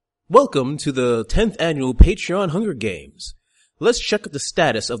Welcome to the 10th annual Patreon Hunger Games. Let's check out the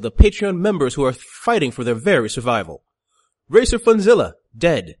status of the Patreon members who are fighting for their very survival. Racer Funzilla,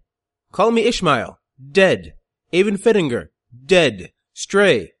 dead. Call Me Ishmael, dead. Avon Fettinger, dead.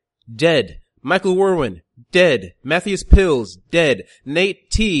 Stray, dead. Michael Werwin, dead. Matthias Pills, dead. Nate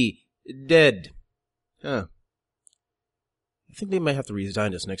T, dead. I think they might have to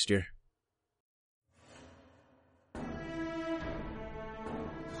resign us next year.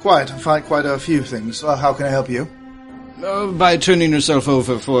 Quite a few things. How can I help you? By turning yourself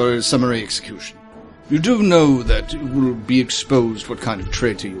over for summary execution. You do know that it will be exposed what kind of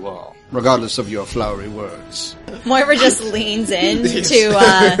traitor you are, regardless of your flowery words. Moira just leans in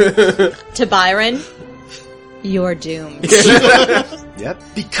to Byron. You're doomed. Yep.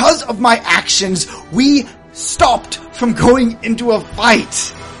 Because of my actions, we stopped from going into a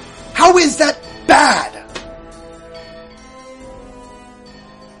fight. How is that bad?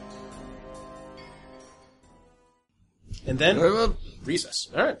 And then, Very well. recess.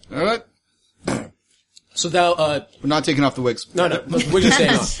 Alright. All right. So now, We're not taking off the wigs. no, we're just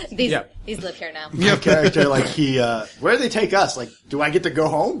staying on. These live here now. Your character, like where do they take us? Like, do I get to go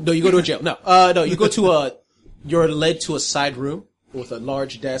home? No, you go to a jail. No, you go to you're led to a side room with a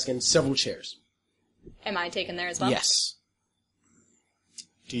large desk and several chairs. Am I taken there as well? Yes.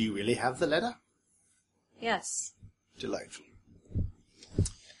 Do you really have the letter? Yes. Delightful.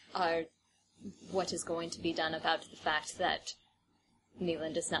 What is going to be done about the fact that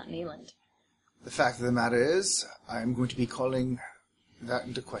Neeland is not Neeland? The fact of the matter is, I'm going to be calling that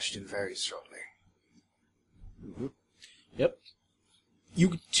into question very shortly. Mm-hmm. Yep.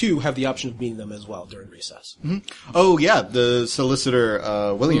 You, too, have the option of meeting them as well during recess. Mm-hmm. Oh, yeah, the solicitor,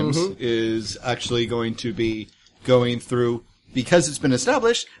 Williams, is actually going to be going through, because it's been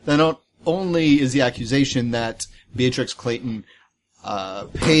established, that not only is the accusation that Beatrix Clayton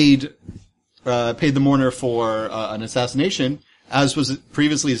paid the mourner for an assassination, as was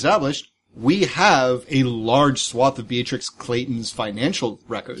previously established, we have a large swath of Beatrix Clayton's financial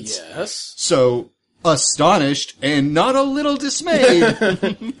records. Yes. So, astonished and not a little dismayed,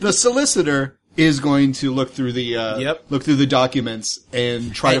 the solicitor is going to look through the documents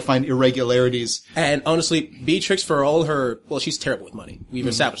and try to find irregularities. And honestly, Beatrix, for all her, well, she's terrible with money. We've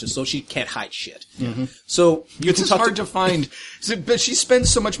established this, so she can't hide shit. Mm-hmm. So It's just hard to find, but she spends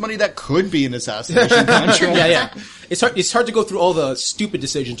so much money that could be an assassination contract. Yeah. It's hard to go through all the stupid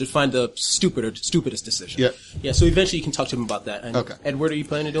decisions to find the stupidest decision. Yeah, so eventually you can talk to him about that. And Okay. Edward, are you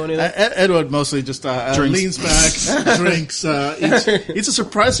planning to do anything? Edward mostly just leans back, drinks, eats a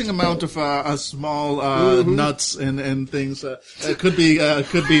surprising amount of small nuts and things. Could be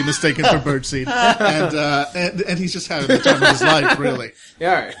mistaken for birdseed, and he's just having the time of his life, really.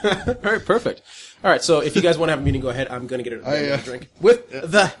 Yeah, all right, perfect. All right, so if you guys want to have a meeting, go ahead. I'm going to get a drink with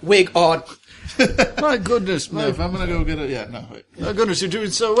the wig on. My goodness, No, if I'm gonna go get it, no, wait. my goodness, you're doing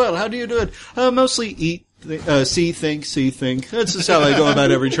so well. How do you do it? Mostly eat, see, think. That's just how I go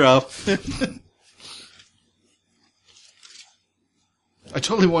about every trial. I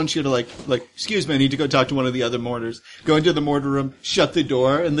totally want you to like, excuse me, I need to go talk to one of the other mourners. Go into the mourner room, shut the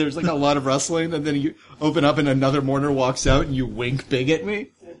door, and there's like a lot of rustling, and then you open up and another mourner walks out and you wink big at me.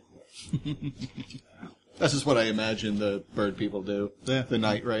 That's just what I imagine the bird people do. Yeah. The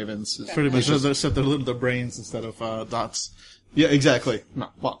night ravens. Pretty much, except they're little brains instead of dots. Yeah, exactly.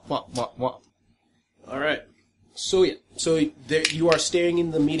 What? All right. So you are staying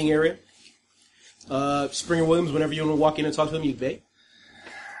in the meeting area. Springer Williams, whenever you want to walk in and talk to them, you may.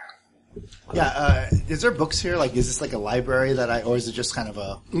 Yeah, is there books here? Like, is this like a library or is it just kind of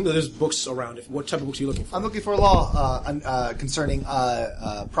a... No, there's books around it. What type of books are you looking for? I'm looking for law concerning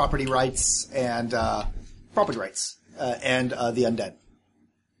property rights and the undead.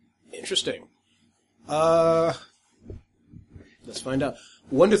 Interesting. Let's find out.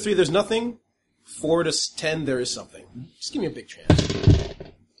 1 to 3, there's nothing. 4 to 10, there is something. Just give me a big chance.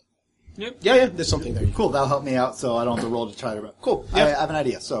 Yep. Yeah, there's something there. Cool, that'll help me out so I don't have to roll to try to... Cool, Yeah. I have an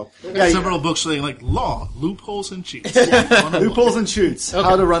idea, so... Several books saying like law, loopholes and cheats. Loopholes and shoots,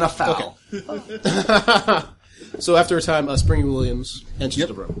 how to run a foul. Okay. So after a time, Springer Williams enters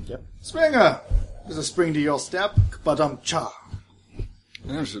the room. Yep. Springer, there's a spring to your step, cha.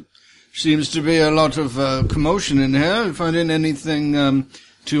 Yes, it seems to be a lot of commotion in here. Finding anything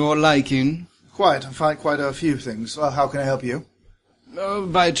to your liking? Quite a few things. How can I help you?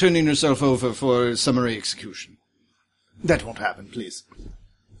 By turning yourself over for summary execution. That won't happen, please.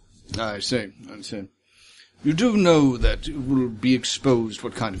 I see. You do know that it will be exposed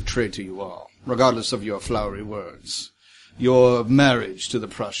what kind of traitor you are, regardless of your flowery words. your marriage to the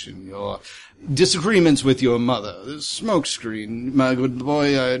Prussian, your disagreements with your mother, the smokescreen, my good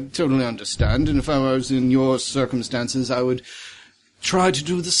boy, I totally understand, and if I was in your circumstances, I would try to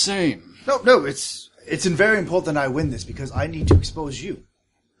do the same. No, it's very important that I win this because I need to expose you.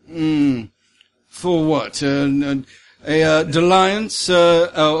 For what? A dalliance,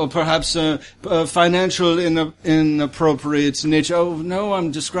 or perhaps a financial inappropriate nature? Oh, no,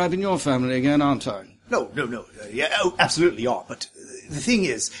 I'm describing your family again, aren't I? No. Absolutely are. But the thing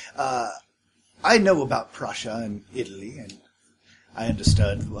is, I know about Prussia and Italy, and I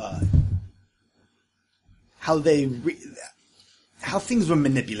understood how things were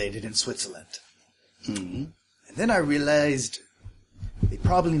manipulated in Switzerland. Mm-hmm. And then I realized they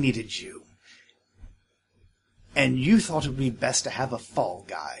probably needed you. And you thought it would be best to have a fall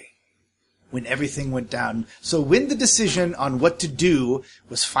guy when everything went down. So when the decision on what to do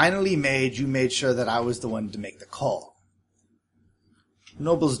was finally made, you made sure that I was the one to make the call.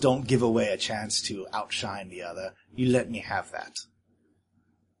 Nobles don't give away a chance to outshine the other. You let me have that.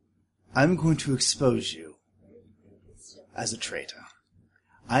 I'm going to expose you as a traitor.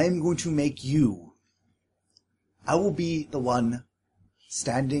 I am going to make you. I will be the one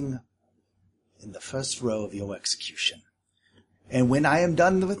standing in the first row of your execution. And when I am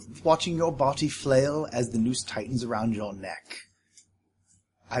done with watching your body flail as the noose tightens around your neck,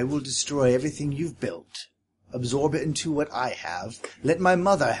 I will destroy everything you've built, absorb it into what I have, let my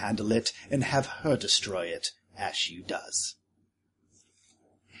mother handle it, and have her destroy it, as she does.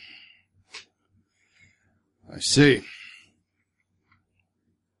 I see.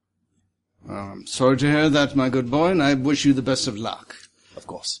 I'm sorry to hear that, my good boy, and I wish you the best of luck. Of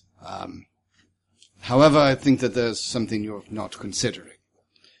course. However, I think that there's something you're not considering.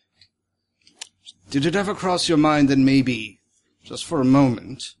 Did it ever cross your mind that maybe, just for a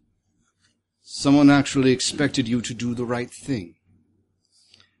moment, someone actually expected you to do the right thing?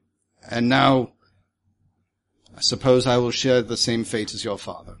 And now, I suppose I will share the same fate as your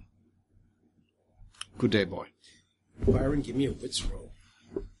father. Good day, boy. Byron, give me a wits roll.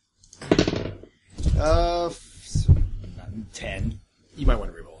 10. You might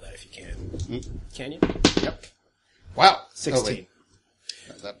want to reroll that if you can. Can you? Yep. Wow. 16.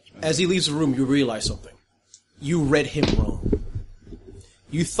 As he leaves the room, you realize something. You read him wrong.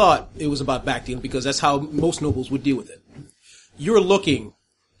 You thought it was about backdealing because that's how most nobles would deal with it. You're looking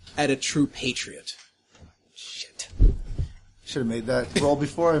at a true patriot. Shit. Should have made that roll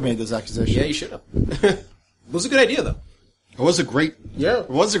before I made those accusations. Yeah, you should have. It was a good idea, though. It was a great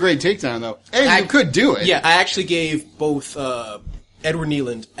takedown, though. And I you could do it. Yeah, I actually gave both Edward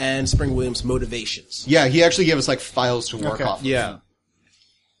Nealand and Spring Williams motivations. Yeah, he actually gave us, files to work off of. Yeah.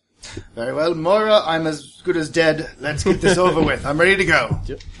 Very well, Moira, I'm as good as dead. Let's get this over with. I'm ready to go.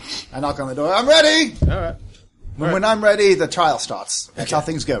 Yep. I knock on the door. I'm ready! All right. When I'm ready, the trial starts. That's how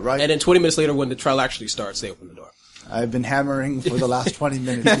things go, right? And then 20 minutes later, when the trial actually starts, they open the door. I've been hammering for the last 20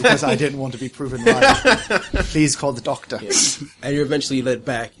 minutes because I didn't want to be proven right. Please call the doctor. Yeah. And you're eventually led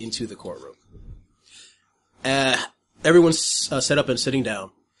back into the courtroom. Everyone's set up and sitting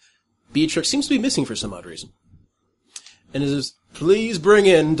down. Beatrix seems to be missing for some odd reason. And it says, please bring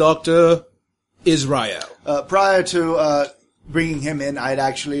in Dr. Israel. Prior to bringing him in, I'd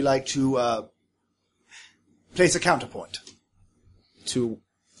actually like to place a counterpoint. To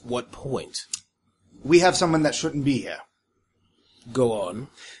what point? We have someone that shouldn't be here. Go on.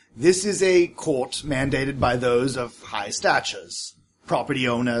 This is a court mandated by those of high statures, property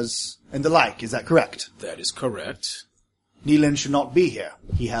owners, and the like. Is that correct? That is correct. Nealand should not be here.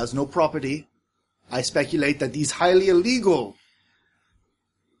 He has no property. I speculate that these highly illegal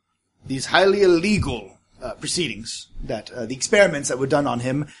proceedings, that the experiments that were done on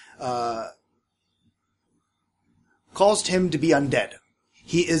him, caused him to be undead.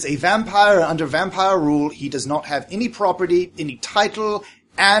 He is a vampire, and under vampire rule, he does not have any property, any title,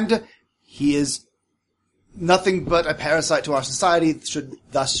 and he is nothing but a parasite to our society,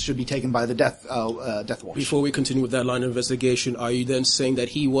 should be taken by the death watch. Before we continue with that line of investigation, are you then saying that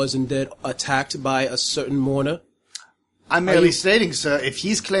he was indeed attacked by a certain mourner? I'm merely stating, sir, if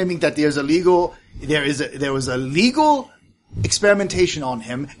he's claiming that there was a legal experimentation on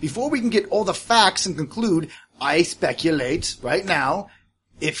him, before we can get all the facts and conclude, I speculate right now,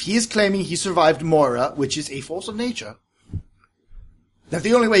 if he is claiming he survived Moira, which is a force of nature, that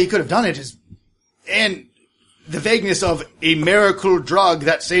the only way he could have done it is in the vagueness of a miracle drug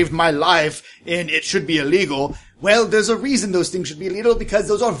that saved my life and it should be illegal. Well, there's a reason those things should be illegal, because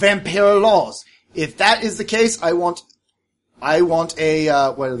those are vampire laws. If that is the case, I want a,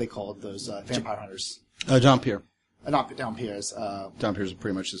 what are they called? Those, vampire hunters. Vampire. not Dompiers. Dompiers are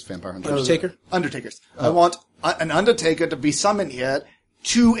pretty much just vampire hunters. Undertaker? Undertakers. I want an Undertaker to be summoned here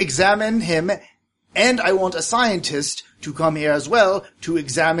to examine him, and I want a scientist to come here as well to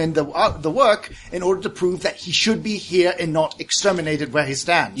examine the work in order to prove that he should be here and not exterminated where he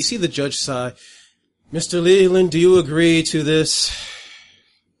stands. You see the judge sigh. Mr. Leland, do you agree to this?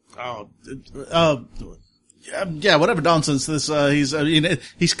 Yeah, whatever nonsense this,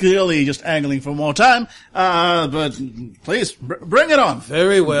 he's clearly just angling for more time, but please, bring it on.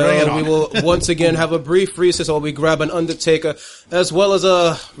 Very Bring it well. on. We will once again have a brief recess while we grab an Undertaker as well as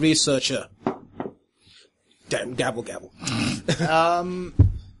a researcher. Damn, gabble, gabble.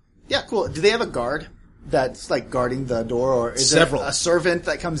 Yeah, cool. Do they have a guard that's like guarding the door, or is Several. there a servant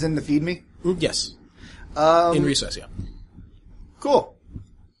that comes in to feed me? Yes. In recess, yeah. Cool.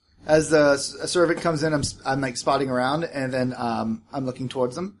 As a servant comes in, I'm like spotting around, and then I'm looking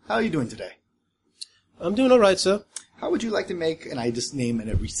towards them. How are you doing today? I'm doing all right, sir. How would you like to make? And I just name an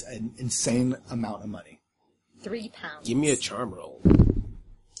insane amount of money. £3. Give me a charm roll.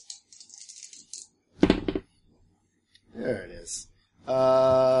 There it is.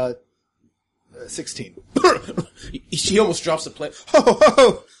 16. She almost drops the plate. Ho,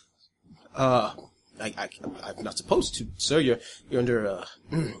 ho, ho! I'm not supposed to, sir. You're under,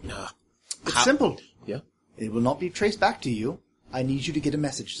 It's simple. yeah? It will not be traced back to you. I need you to get a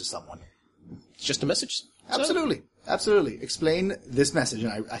message to someone. It's just a message? Absolutely. Absolutely. Explain this message.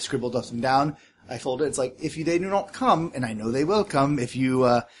 And I scribbled them down. I folded it. It's like, if they do not come, and I know they will come,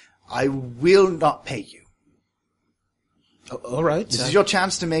 I will not pay you. All right. This is your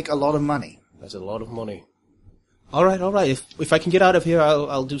chance to make a lot of money. That's a lot of money. All right. If I can get out of here,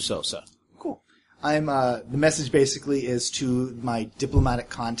 I'll do so, sir. Cool. The message basically is to my diplomatic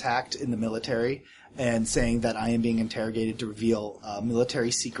contact in the military and saying that I am being interrogated to reveal,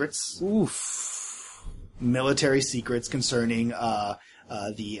 military secrets. Oof. Military secrets concerning, the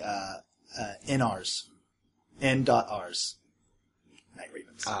NRs. N.Rs. Night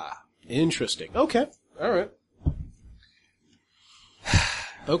Ravens. Ah, interesting. Okay. All right.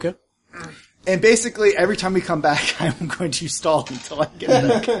 Okay. And basically, every time we come back, I'm going to stall until I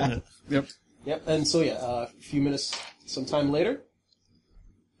get back. Yep. Yep. And so, a few minutes, some time later.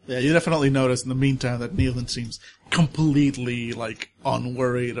 Yeah, you definitely notice in the meantime that Neelan seems completely,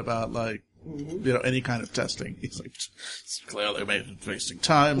 unworried about, any kind of testing. He's like, it's clearly wasting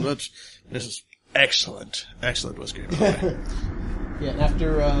time, but this is excellent. Excellent whiskey. Yeah, and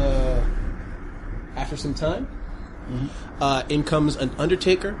after some time, in comes an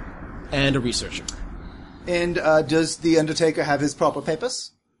Undertaker and a researcher. And does the Undertaker have his proper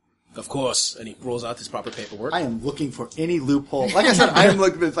papers? Of course, and he rolls out his proper paperwork. I am looking for any loophole. Like I said, I am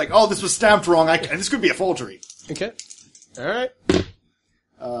looking. It's like, oh, this was stamped wrong. This could be a forgery. Okay. All right.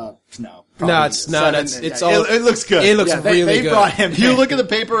 No. No, it's not. It's all. It looks good. It looks really they good. Brought him. You look at the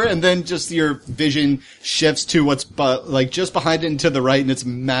paper, and then just your vision shifts to what's just behind it and to the right, and it's a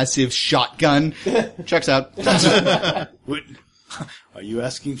massive shotgun. Checks out. Are you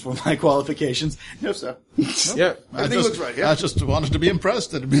asking for my qualifications? No, sir. Yeah. Everything looks right here. I just wanted to be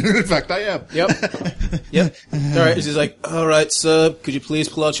impressed. And in fact, I am. Yep. Yep. All right. He's like, all right, sir. Could you please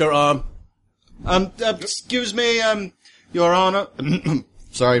pull out your arm? Excuse me, Your Honor.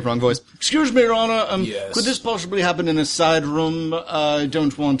 Sorry, wrong voice. Excuse me, Your Honor. Yes. Could this possibly happen in a side room? I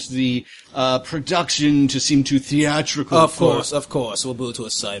don't want the production to seem too theatrical. Of course. We'll move to a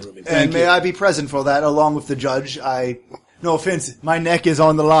side room. And may I be present for that, along with the judge? No offense, my neck is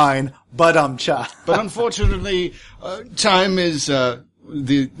on the line, but But unfortunately, time is the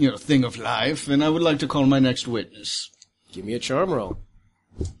thing of life, and I would like to call my next witness. Give me a charm roll.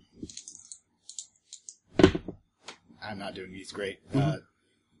 I'm not doing these great.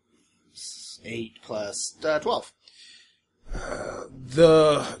 8 plus 12.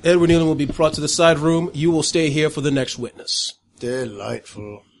 The Edward Nealon will be brought to the side room. You will stay here for the next witness.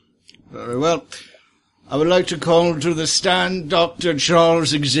 Delightful. Very well. I would like to call to the stand Dr. Charles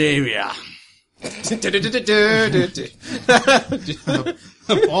Xavier. A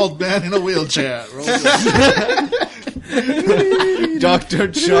bald man in a wheelchair.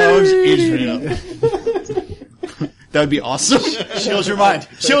 Dr. Charles Israel. That would be awesome. Shield your mind.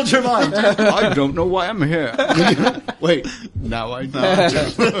 Shield your mind. I don't know why I'm here. Wait, now I know.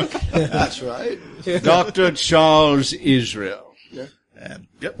 That's right. Dr. Charles Israel. And,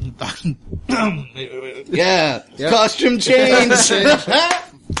 yep. Yeah. Costume change.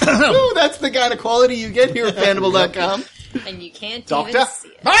 Ooh, that's the kind of quality you get here at Fandible.com. And you can't Doctor? even see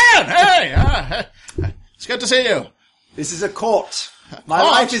it. Man, hey! It's good to see you. This is a court. My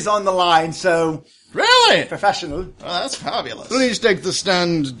life is on the line, so Really? professional. Well, that's fabulous. Please take the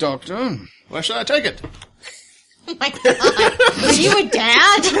stand, Doctor. Where should I take it? Oh my god. Are you a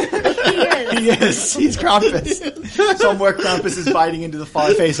dad? He is. He's Krampus. Somewhere Krampus is biting into the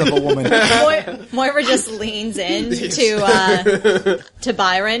face of a woman. Moira just leans in to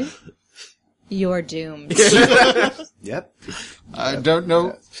Byron. You're doomed. Yep. I don't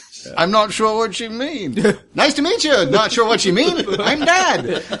know. I'm not sure what you mean. Nice to meet you. Not sure what you mean. I'm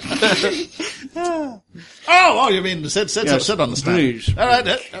Dad. Oh, you mean sit on the stand. Please. All right,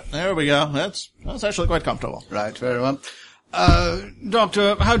 there we go. That's actually quite comfortable. Right, very well.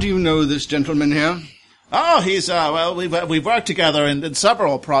 Doctor, how do you know this gentleman here? Oh, he's well, we've worked together in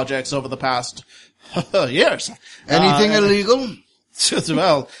several projects over the past years. Anything illegal?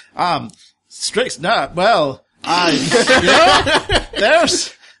 Well, strict.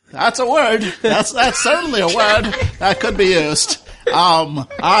 That's a word. That's certainly a word that could be used. I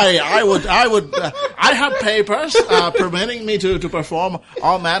have papers, permitting me to perform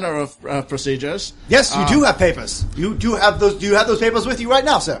all manner of procedures. Yes, you do have papers. You do have those. Do you have those papers with you right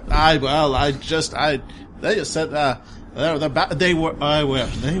now, sir? They just said, they were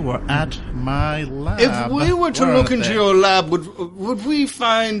at my lab. If we were to look into your lab, would we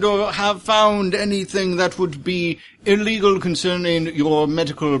find or have found anything that would be illegal concerning your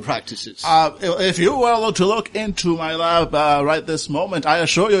medical practices? If you were to look into my lab right this moment, I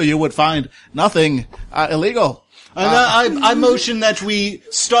assure you would find nothing illegal. And I motion that we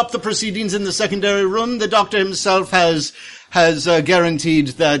stop the proceedings in the secondary room. The doctor himself has guaranteed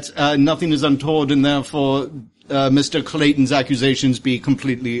that nothing is untoward, and therefore Mr. Clayton's accusations be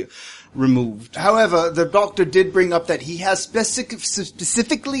completely removed. However, the doctor did bring up that he has specific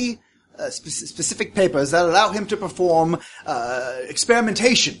papers that allow him to perform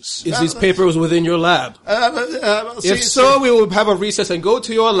experimentations. Is these papers within your lab? If so, we will have a recess and go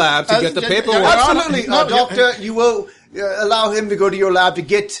to your lab to get the paperwork. Absolutely, doctor. You will allow him to go to your lab to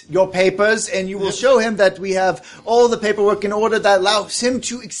get your papers, and you will show him that we have all the paperwork in order that allows him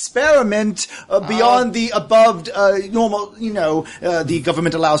to experiment beyond the above normal. The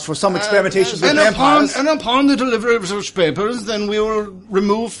government allows for some experimentations with vampires. And upon the delivery of such papers, then we will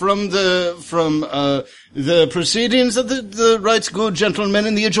remove from the proceedings of the rights good gentleman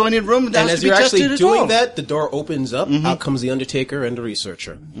in the adjoining room. And as you're actually doing that, the door opens up. Mm-hmm. Out comes the Undertaker and the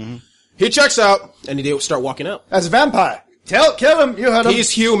researcher. Mm-hmm. He checks out, and they start walking out. As a vampire. Kill him, you heard him. He's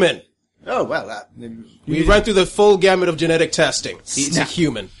human. Oh, well, we ran through the full gamut of genetic testing. He's a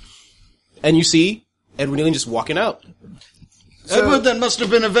human. And you see Edward Nealon just walking out. Edward, that must have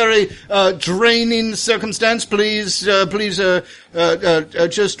been a very draining circumstance. Please,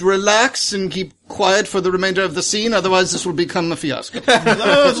 just relax and keep quiet for the remainder of the scene. Otherwise, this will become a fiasco.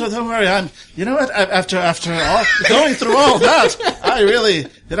 Don't worry. You know what? After all, going through all that, I really,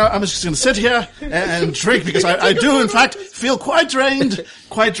 I'm just going to sit here and drink because I do, in fact, feel quite drained,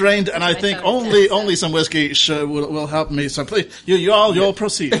 and I think only some whiskey will help me. So please, you'll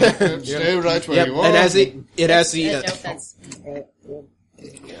proceed. Stay right where you are. And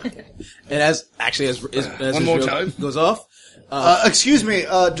as one more time goes off. Excuse me,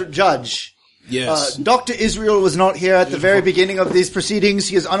 Judge. Yes. Dr. Israel was not here at the very beginning of these proceedings.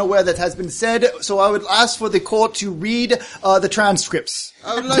 He is unaware that has been said, so I would ask for the court to read the transcripts.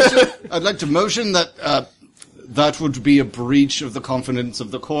 I'd like to motion that that would be a breach of the confidence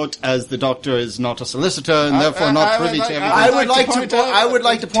of the court, as the doctor is not a solicitor and therefore not privy to everything. I would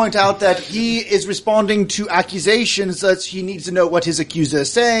like to point out that he is responding to accusations that he needs to know what his accuser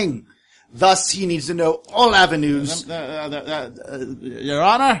is saying. Thus, he needs to know all avenues. Your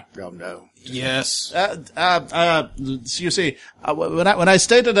Honor? Oh, no. Yes. You see, when I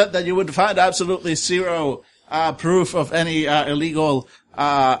stated that you would find absolutely zero proof of any illegal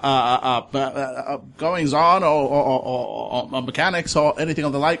goings on or mechanics or anything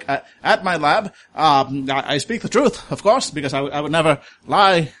of the like at my lab, I speak the truth, of course, because I would never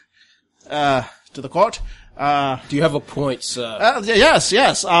lie to the court. Do you have a point, sir? Yes.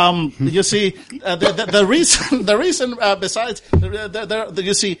 You see, the reason, besides,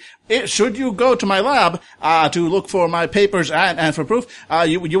 you see, should you go to my lab, to look for my papers and for proof,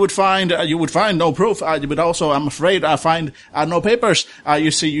 you would find no proof. You would also, I'm afraid, find, no papers.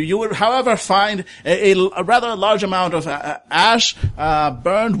 You see, you would, however, find a rather large amount of, ash,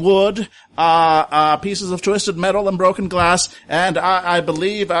 burned wood, pieces of twisted metal and broken glass, and I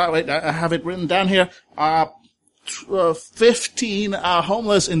believe, wait, I have it written down here, 15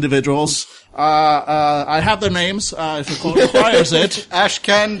 homeless individuals. I have their names, if the court requires it.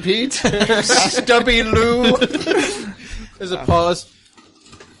 Ashcan Pete, Stubby Lou. There's a pause.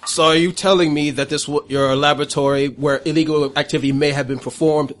 So are you telling me that your laboratory where illegal activity may have been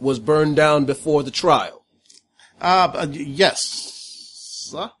performed was burned down before the trial? Yes.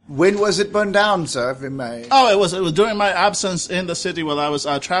 sir. When was it burned down, sir? If it may? Oh, it was during my absence in the city while I was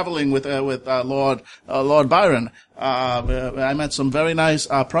traveling with Lord Byron. I met some very nice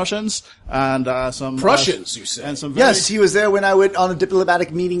Prussians and some Prussians, you say? And some very, Yes, he was there when I went on a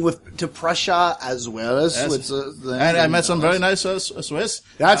diplomatic meeting to Prussia as well as Switzerland. and I met some very nice Swiss.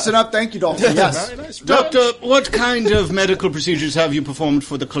 That's enough. Thank you, Doctor. Yes. Very nice. Doctor, what kind of medical procedures have you performed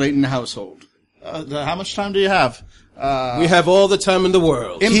for the Clayton household? How much time do you have? We have all the time in the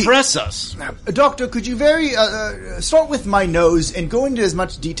world. Impress us. Doctor, could you start with my nose and go into as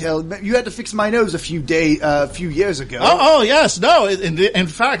much detail? You had to fix my nose a few years ago. Oh, yes, no. In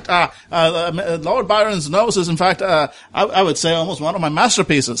fact, Lord Byron's nose is, in fact, I would say almost one of my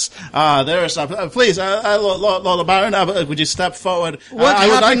masterpieces. Please, Lord Byron, would you step forward? What I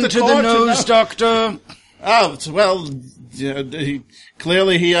would happened like to the nose, Doctor? Oh, well,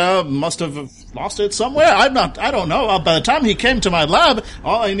 clearly he must have lost it somewhere. I don't know. By the time he came to my lab,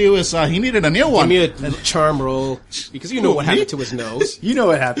 all I knew is he needed a new one. Give me a charm roll, because you know what happened to his nose. You know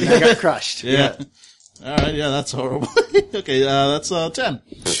what happened. I got crushed. Yeah. All right. Yeah, that's horrible. Okay, that's 10.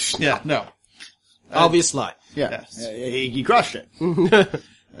 Yeah. No. Obvious lie. Yeah. He crushed it.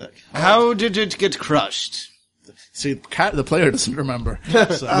 How did it get crushed? See, the player doesn't remember.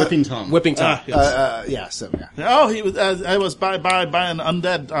 So. Whipping Tom. Whipping time. Yeah. Oh, he was. I was by an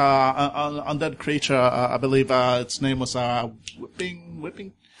undead creature. I believe its name was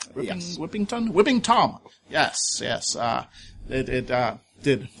Whipping Tom. Yes. It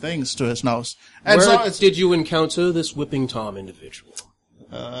did things to his nose. And Where did you encounter this Whipping Tom individual?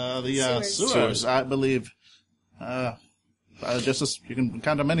 The sewers, I believe. Just as you can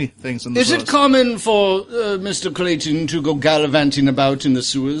encounter many things in the Is sewers. it common for Mr. Clayton to go gallivanting about in the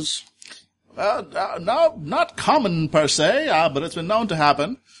sewers? No, not common per se, but it's been known to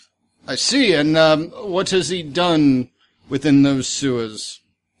happen. I see. And what has he done within those sewers?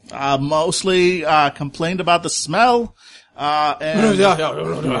 Mostly complained about the smell, and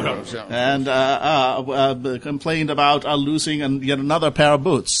complained about losing yet another pair of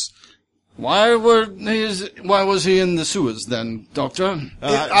boots. Why was he in the sewers then, Doctor?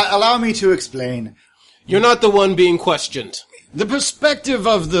 Allow me to explain. You're not the one being questioned. The perspective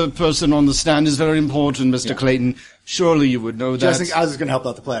of the person on the stand is very important, Mr. Clayton. Surely you would know that. I was just going to help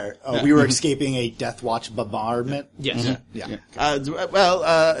out the player. We were escaping a Death Watch bombardment. Yes. Yeah.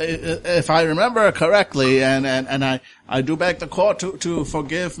 If I remember correctly, and I do beg the court to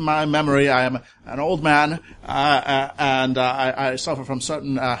forgive my memory. I am an old man, and I suffer from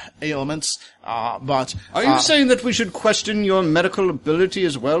certain ailments. But are you saying that we should question your medical ability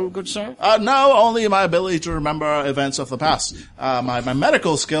as well, good sir? No, only my ability to remember events of the past. My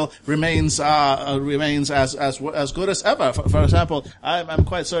medical skill remains as good as ever. For example, I'm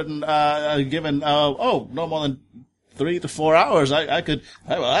quite certain, given no more than 3 to 4 hours, I could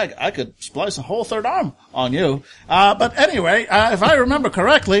splice a whole third arm on you. But anyway, if I remember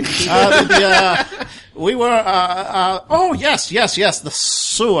correctly, we were, the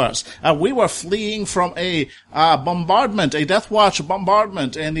sewers. We were fleeing from a bombardment, a Death Watch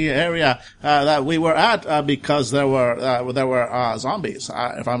bombardment in the area that we were at, because there were zombies,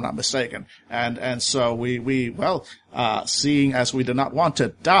 if I'm not mistaken. And so we seeing as we did not want to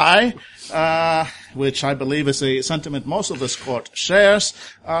die, which I believe is a sentiment most of this court shares,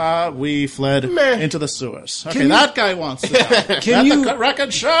 we fled into the sewers. Okay, that guy wants to die. Can you the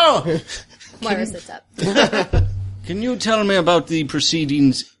record show? Moira sits up. Can you tell me about the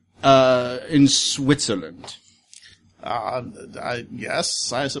proceedings in Switzerland?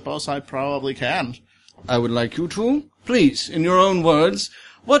 Yes, I suppose I probably can. I would like you to. Please, in your own words,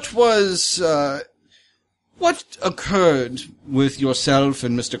 what occurred with yourself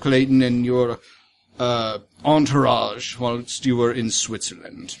and Mr. Clayton and your entourage whilst you were in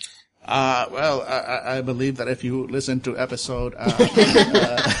Switzerland? I believe that if you listen to episode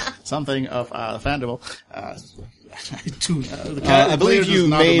something of Fandible, I believe you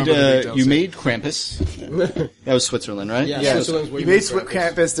made Krampus. That was Switzerland, right? Yeah. You made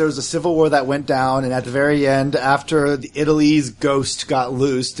Krampus. There was a civil war that went down, and at the very end, after Italy's ghost got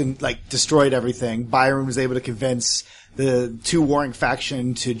loosed and destroyed everything, Byron was able to convince the two warring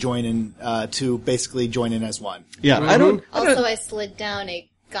faction to join in, to basically join in as one. Yeah, I slid down a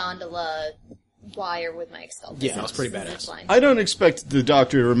gondola wire with my Excalibur. Yeah, that was pretty badass. I don't expect the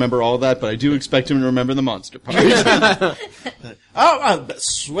Doctor to remember all that, but I do expect him to remember the monster part.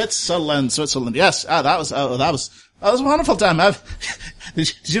 Switzerland. Yes, that was a wonderful time.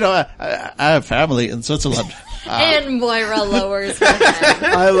 Did you know I have family in Switzerland? And Moira lowers her head.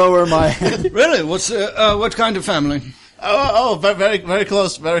 I lower my head. Really? What kind of family? Very, very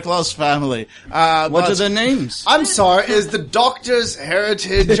close family. What are their names? I'm sorry, is the doctor's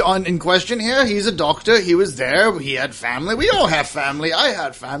heritage in question here? He's a doctor, he was there, he had family, we all have family, I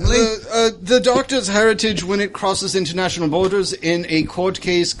had family. The doctor's heritage when it crosses international borders in a court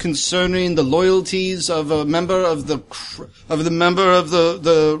case concerning the loyalties of a member of the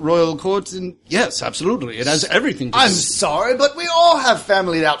royal court. And yes, absolutely, it has everything to do. I'm sorry, but we all have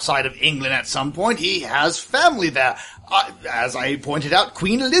family outside of England at some point. He has family there. As I pointed out,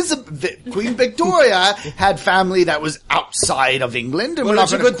 Queen Victoria had family that was outside of England. And Well,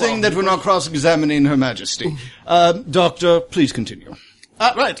 it's a good thing that we're not cross-examining Her Majesty. Doctor, please continue.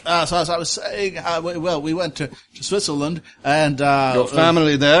 Right. So as I was saying, we went to Switzerland, and Your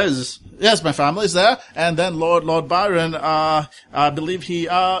family there is... Yes, my family's there, and then Lord Byron, I believe he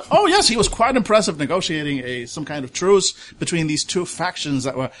was quite impressive negotiating some kind of truce between these two factions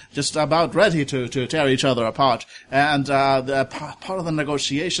that were just about ready to tear each other apart. And, part of the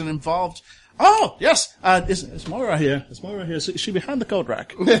negotiation involved, oh, yes, is Moira here? Is Moira here? Is she behind the coat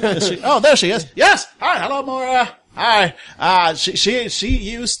rack? Oh, there she is. Yes! Hi, hello, Moira. Hi.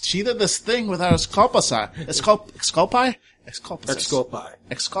 She did this thing with her Exculpi?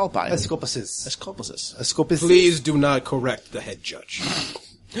 Exculpasis. Please do not correct the head judge.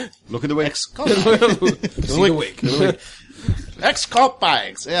 Look at the way... See the wig.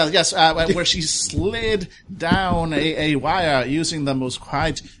 Exculpi. Yes, where she slid down a wire using them was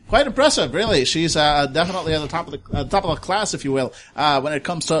quite impressive, really. She's definitely at the top of the class, if you will, when it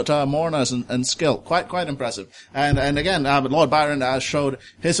comes to mourners and skill. Quite impressive. And again, Lord Byron showed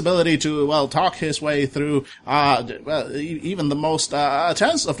his ability to talk his way through even the most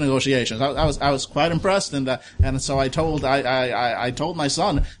tense of negotiations. I was quite impressed, and so I told my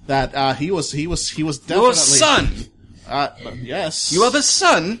son that he was definitely Your son. Yes. You have a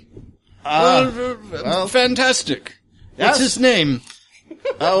son? Fantastic. Yes. What's his name?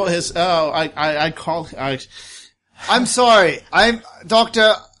 I'm sorry,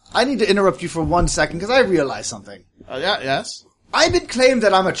 Doctor, I need to interrupt you for 1 second because I realized something. Yes. I've been claimed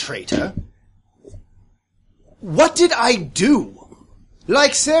that I'm a traitor. What did I do?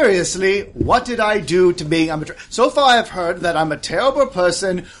 Like, seriously, what did I do to being a traitor? So far I've heard that I'm a terrible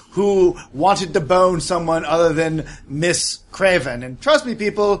person who wanted to bone someone other than Miss Craven. And trust me,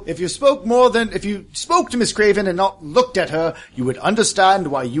 people, if you spoke to Miss Craven and not looked at her, you would understand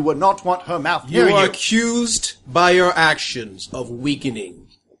why you would not want her mouth near you. You are accused by your actions of weakening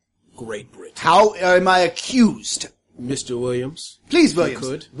Great Britain. How am I accused? Mr. Williams. Please, Williams,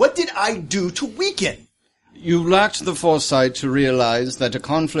 could. what did I do to weaken? You lacked the foresight to realize that a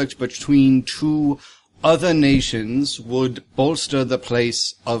conflict between two other nations would bolster the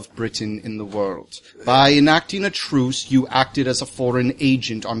place of Britain in the world. By enacting a truce, you acted as a foreign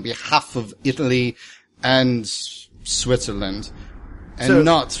agent on behalf of Italy and Switzerland, and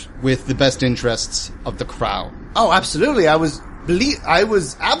not with the best interests of the crown. Oh, absolutely. I was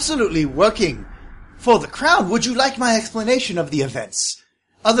absolutely working for the crown. Would you like my explanation of the events?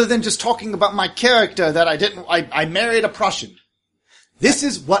 Other than just talking about my character that I married a Prussian. This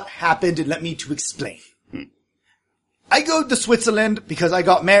is what happened, and let me to explain. I go to Switzerland because I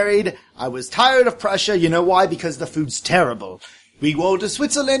got married. I was tired of Prussia. You know why? Because the food's terrible. We go to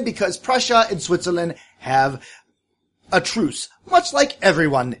Switzerland because Prussia and Switzerland have a truce. Much like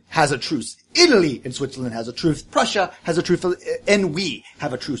everyone has a truce. Italy and Switzerland has a truce. Prussia has a truce, and we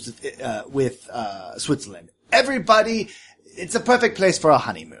have a truce with Switzerland. Everybody, it's a perfect place for a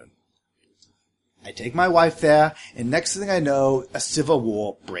honeymoon. I take my wife there, and next thing I know, a civil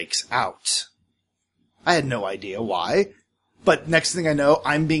war breaks out. I had no idea why, but next thing I know,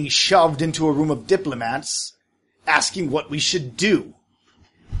 I'm being shoved into a room of diplomats asking what we should do.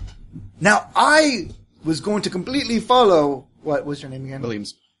 Now, I was going to completely follow, what was your name again?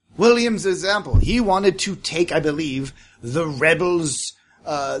 Williams' example. He wanted to take, I believe, the rebels.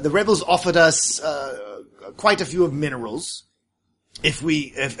 The rebels offered us quite a few of minerals if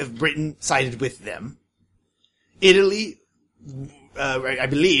Britain sided with them. Italy, I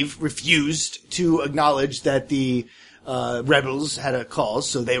believe, refused to acknowledge that the rebels had a cause,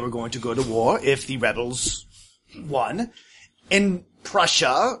 so they were going to go to war if the rebels won. And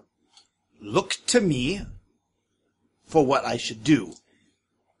Prussia looked to me for what I should do.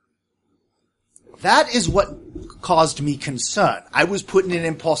 That is what caused me concern. I was put in an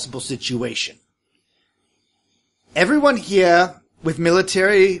impossible situation. Everyone here with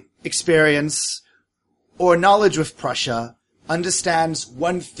military experience or knowledge with Prussia understands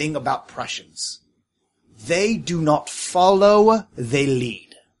one thing about Prussians. They do not follow, they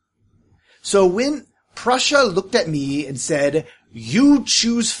lead. So when Prussia looked at me and said, "You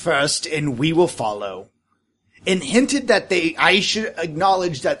choose first and we will follow," and hinted that I should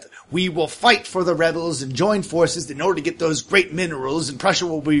acknowledge that we will fight for the rebels and join forces in order to get those great minerals, and Prussia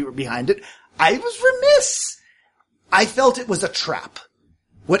will be behind it, I was remiss. I felt it was a trap.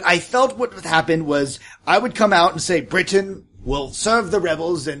 What I felt would happen was I would come out and say Britain will serve the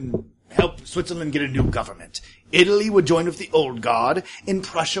rebels and help Switzerland get a new government. Italy would join with the old guard, and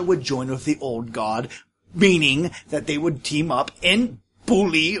Prussia would join with the old guard, meaning that they would team up and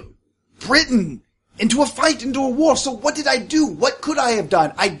bully Britain into a fight, into a war. So what did I do? What could I have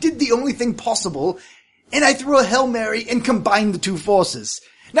done? I did the only thing possible, and I threw a Hail Mary and combined the two forces.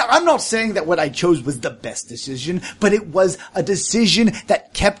 Now, I'm not saying that what I chose was the best decision, but it was a decision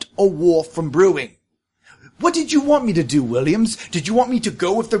that kept a war from brewing. What did you want me to do, Williams? Did you want me to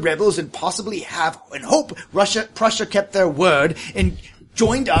go with the rebels and possibly have and hope Prussia kept their word and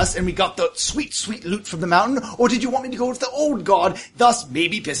joined us and we got the sweet, sweet loot from the mountain? Or did you want me to go with the old guard, thus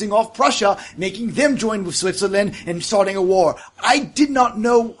maybe pissing off Prussia, making them join with Switzerland and starting a war? I did not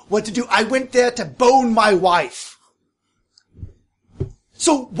know what to do. I went there to bone my wife.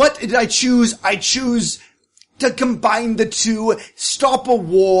 So what did I choose? I choose to combine the two, stop a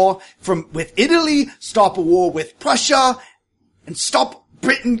war with Italy, stop a war with Prussia, and stop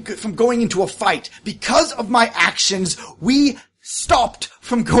Britain from going into a fight. Because of my actions, we stopped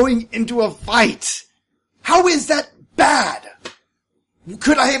from going into a fight. How is that bad?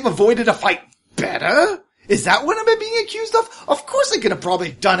 Could I have avoided a fight better? Is that what I'm being accused of? Of course I could have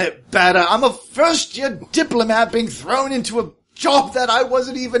probably done it better. I'm a first-year diplomat being thrown into a job that I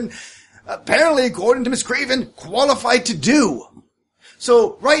wasn't even, apparently, according to Miss Craven, qualified to do.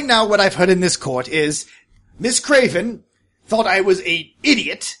 So, right now, what I've heard in this court is, Miss Craven thought I was an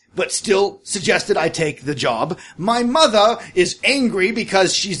idiot, but still suggested I take the job. My mother is angry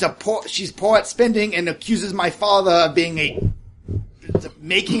because she's poor at spending and accuses my father of being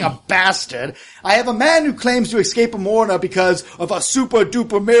making a bastard. I have a man who claims to escape a mourner because of a super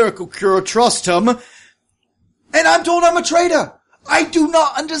duper miracle cure, trust him. And I'm told I'm a traitor. I do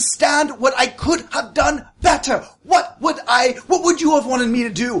not understand what I could have done better. What would you have wanted me to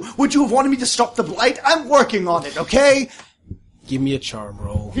do? Would you have wanted me to stop the blight? I'm working on it, okay? Give me a charm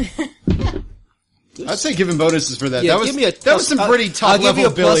roll. I'd say give him bonuses for that. Yeah, that was some pretty top level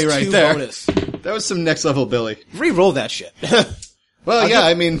Billy right there. Bonus. That was some next level Billy. Re-roll that shit. Well,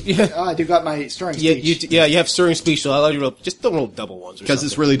 I mean, I do got my stirring speech. you have stirring speech, so I'll let you roll. Just don't roll double ones. Because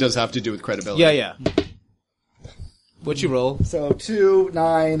this really does have to do with credibility. Yeah. What'd you roll? So 2,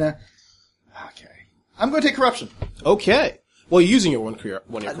 9. Okay. I'm going to take corruption. Okay. Well, you're using your one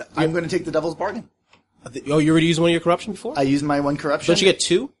I'm going to take the devil's bargain. Oh, you already used one of your corruption before? I used my one corruption. Don't you get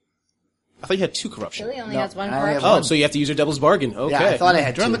 2? I thought you had 2 corruption. Billy only No, has one I only have corruption. Oh, so you have to use your devil's bargain. Okay. Yeah, I thought I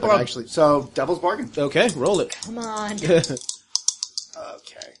had Join 2, the but club. actually. So, devil's bargain. Okay, roll it. Come on. Okay.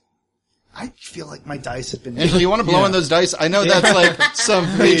 I feel like my dice have been... Angela, you want to blow on those dice? I know that's like some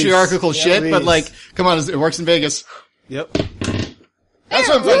patriarchal shit, but like, come on, it works in Vegas. Yep. That's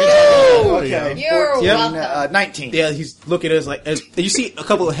what I'm fucking talking about. Okay. You're 14, welcome. 19. Yeah, he's looking at us like, you see a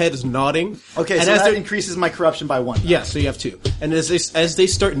couple of heads nodding. Okay, and so as that they're- increases my corruption by 1. Yeah, so you have 2. And as they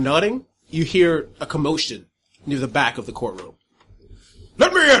start nodding, you hear a commotion near the back of the courtroom.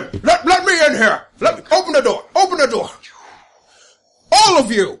 Let me in! Let me in here! Open the door! Open the door! All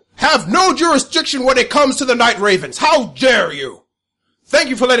of you have no jurisdiction when it comes to the Night Ravens. How dare you? Thank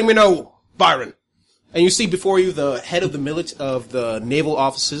you for letting me know, Byron. And you see before you the head of the naval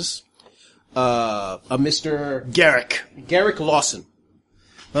offices, a Mr. Garrick Lawson.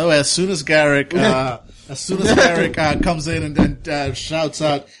 By the way, as soon as Garrick comes in and shouts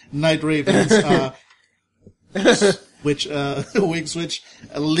out "Night Ravens," which wing switch,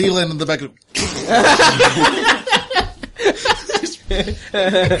 Leland in the back of.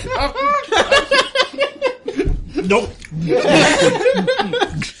 Nope.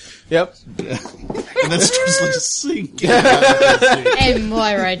 Yep. And then starts like singing. And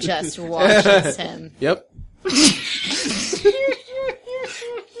Moira just watches him. Yep.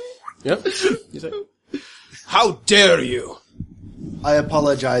 Yep. He's like, how dare you? I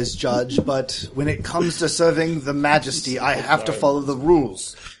apologize, Judge, but when it comes to serving the Majesty, I have to follow the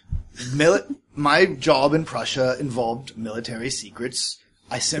rules. My job in Prussia involved military secrets.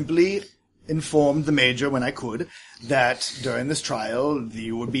 I simply informed the Major when I could that during this trial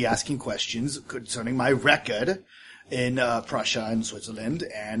you would be asking questions concerning my record in Prussia and Switzerland,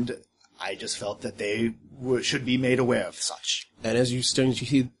 and I just felt that they should be made aware of such. And as you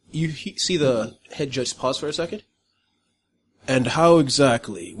see the head judge pause for a second. And how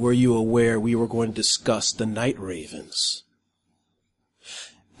exactly were you aware we were going to discuss the Night Ravens?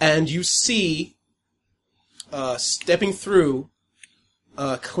 And you see, stepping through,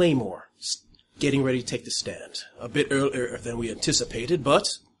 Claymore, getting ready to take the stand. A bit earlier than we anticipated, but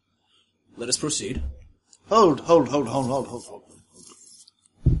let us proceed. Hold.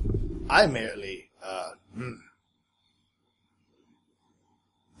 I merely,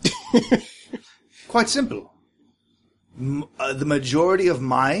 quite simple. The majority of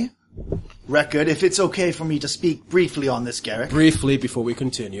my record, if it's okay for me to speak briefly on this, Garrick. Briefly, before we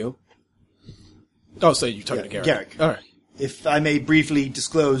continue. Oh, so you're talking to Garrick. Garrick. All right. If I may briefly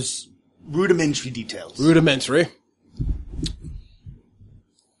disclose rudimentary details. Rudimentary.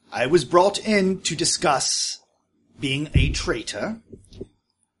 I was brought in to discuss being a traitor.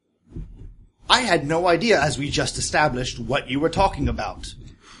 I had no idea, as we just established, what you were talking about.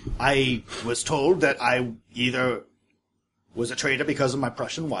 I was told that I either was a traitor because of my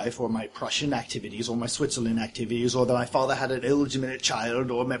Prussian wife, or my Prussian activities, or my Switzerland activities, or that my father had an illegitimate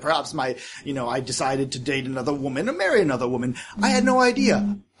child, or perhaps I decided to date another woman or marry another woman. I had no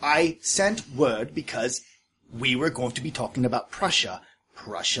idea. I sent word because we were going to be talking about Prussia.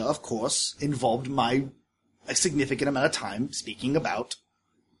 Prussia, of course, involved a significant amount of time speaking about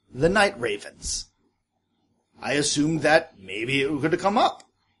the Night Ravens. I assumed that maybe it would come up.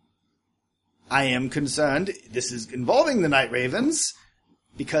 I am concerned this is involving the Night Ravens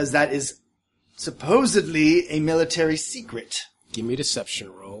because that is supposedly a military secret. Give me a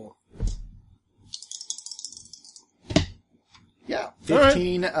deception roll. Yeah,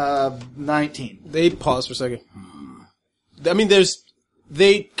 15, 19. They pause for a second. I mean,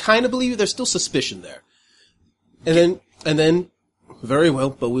 they kind of believe there's still suspicion there. And then, very well,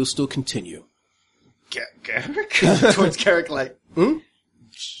 but we'll still continue. Garrick? Towards Garrick, like,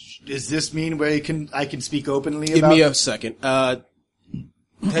 does this mean where I can speak openly Give about me a second. Ted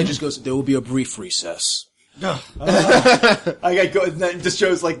just goes, there will be a brief recess. I got go, and then just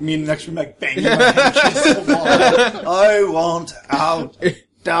shows like me in the next room, like banging my head against the wall. I want out.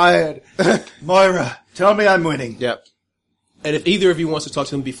 Tired. Moira, tell me I'm winning. Yep. And if either of you wants to talk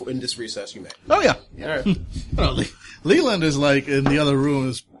to him before in this recess, you may. Oh, yeah. All right. Well, Leland is like in the other room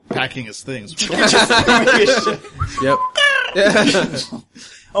is packing his things. Yep.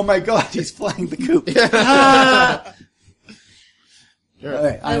 Oh my god, he's flying the coop.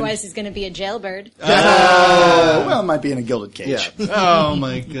 Right, Otherwise, he's going to be a jailbird. well, it might be in a gilded cage. Yeah. Oh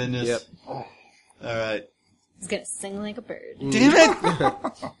my goodness. Yep. All right. He's going to sing like a bird. Damn it.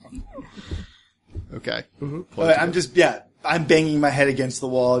 Okay. I'm banging my head against the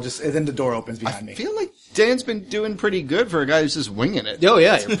wall, and then the door opens behind me. I feel like Dan's been doing pretty good for a guy who's just winging it. Oh,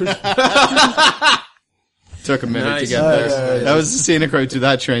 yeah. You're pretty... Took a minute Nice. to get there. That was the scenic road to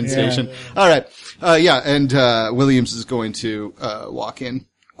that train station. All right. And Williams is going to walk in,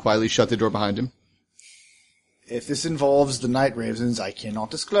 quietly shut the door behind him. If this involves the Night Ravens, I cannot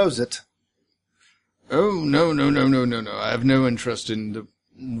disclose it. Oh, no. I have no interest in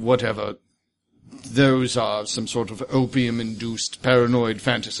whatever. Those are some sort of opium-induced paranoid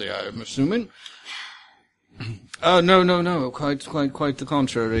fantasy, I am assuming. No. Quite the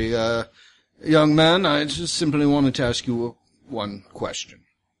contrary. Young man, I just simply wanted to ask you one question.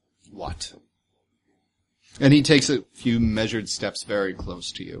 What? And he takes a few measured steps very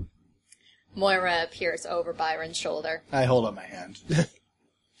close to you. Moira peers over Byron's shoulder. I hold up my hand.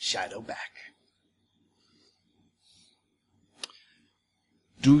 Shadow back.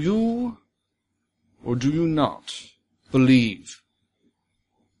 Do you, or do you not, believe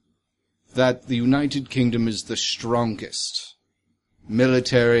that the United Kingdom is the strongest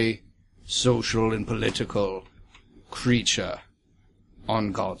military, social, and political creature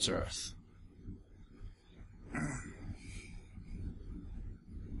on God's earth?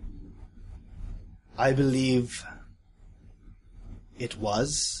 I believe it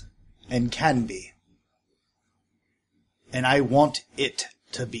was and can be. And I want it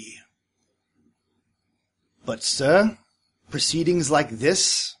to be. But, sir, proceedings like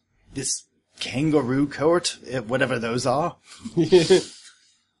this kangaroo court, whatever those are,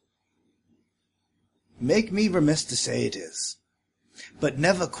 make me remiss to say it is, but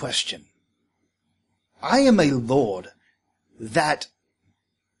never question. I am a lord that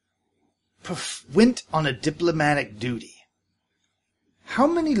went on a diplomatic duty. How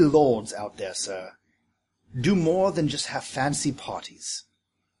many lords out there, sir, do more than just have fancy parties?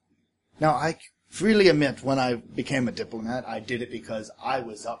 Now, I freely admit when I became a diplomat, I did it because I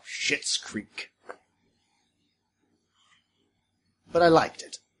was up Schitt's Creek. But I liked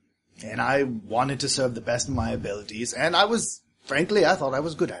it. And I wanted to serve the best of my abilities, and I thought I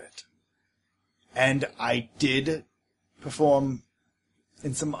was good at it. And I did perform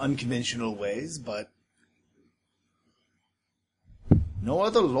in some unconventional ways, but no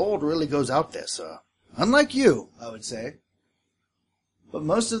other lord really goes out there, sir. Unlike you, I would say. But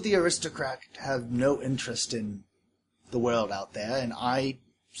most of the aristocrats have no interest in the world out there, and I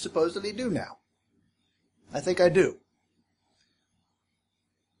supposedly do now. I think I do.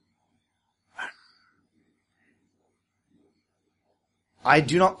 I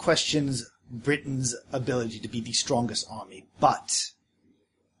do not question Britain's ability to be the strongest army, but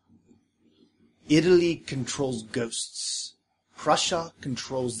Italy controls ghosts, Prussia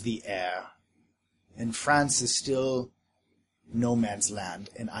controls the air, and France is still no man's land,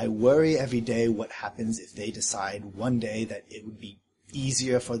 and I worry every day what happens if they decide one day that it would be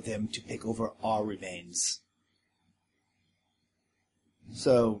easier for them to pick over our remains.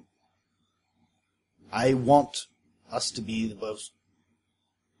 So, I want us to be the most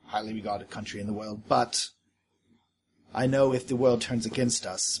highly regarded country in the world, but I know if the world turns against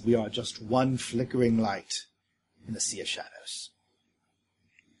us, we are just one flickering light in a sea of shadows.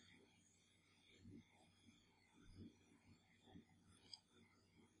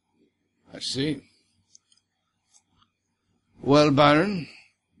 I see. Well, Byron,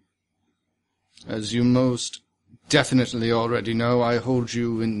 as you most definitely already know, I hold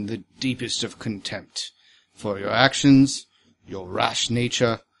you in the deepest of contempt for your actions, your rash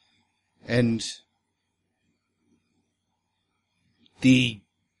nature, and the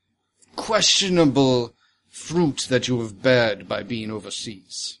questionable fruit that you have bared by being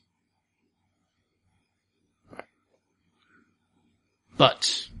overseas.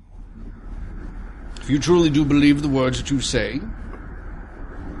 But if you truly do believe the words that you say,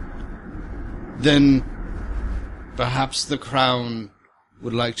 then perhaps the Crown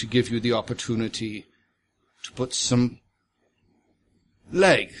would like to give you the opportunity to put some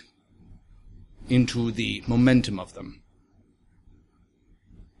leg into the momentum of them.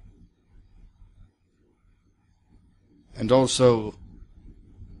 And also,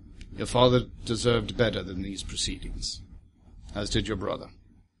 your father deserved better than these proceedings, as did your brother.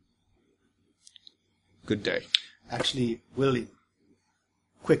 Good day. Actually, William,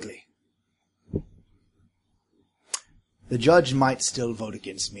 quickly. The judge might still vote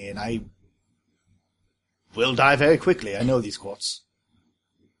against me, and I will die very quickly. I know these courts.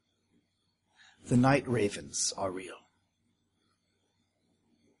 The Night Ravens are real.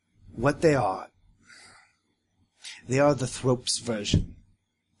 What they are the Thropes version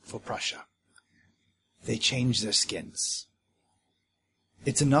for Prussia. They change their skins.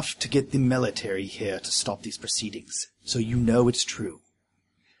 It's enough to get the military here to stop these proceedings, so you know it's true.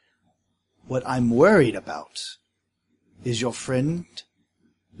 What I'm worried about is your friend,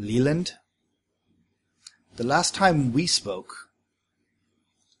 Leland. The last time I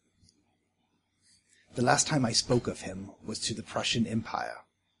spoke of him was to the Prussian Empire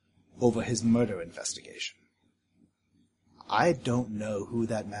over his murder investigation. I don't know who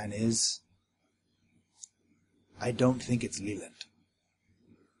that man is. I don't think it's Leland.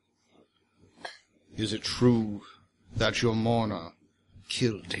 Is it true that your mourner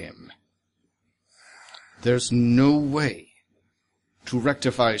killed him? There's no way to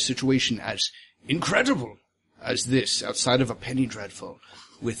rectify a situation as incredible as this outside of a penny dreadful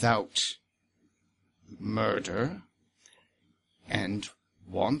without murder and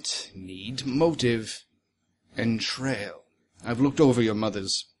want, need, motive, and trail. I've looked over your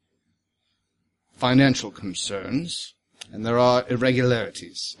mother's financial concerns, and there are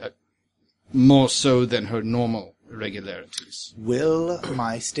irregularities, more so than her normal irregularities. Will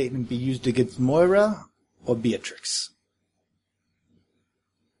my statement be used against Moira or Beatrix?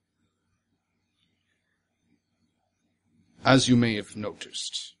 As you may have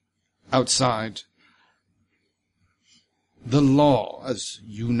noticed, outside, the law, as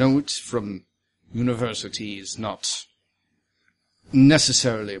you know it from university, is not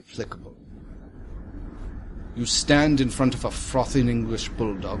necessarily applicable. You stand in front of a frothing English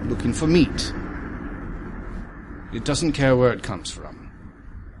bulldog looking for meat. It doesn't care where it comes from.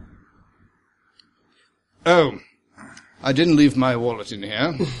 Oh, I didn't leave my wallet in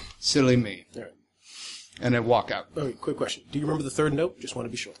here. Silly me. All right. And I walk out. Oh, quick question. Do you remember the third note? Just want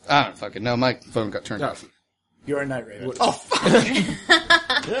to be sure. I don't fucking know. My phone got turned off. You're a Night Raven. Oh, fuck!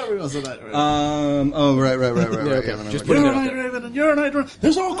 Yeah, we was a Night Raven. Oh, right. Yeah, okay. Yeah, Just You're putting a it out Night there. Raven, and you're a Night Raven.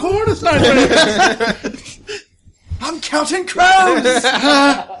 There's all court is Night Raven. I'm counting crows!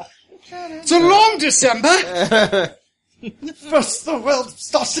 It's a long December! First the world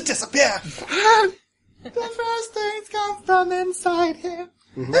starts to disappear. The first things come from inside here.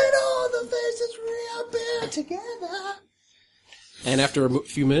 And all the faces reappear together. And after a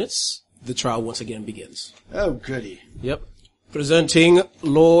few minutes, the trial once again begins. Oh, goody. Yep. Presenting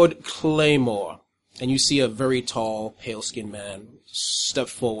Lord Claymore. And you see a very tall, pale-skinned man step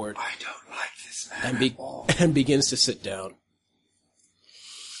forward I don't like this man. and begins to sit down.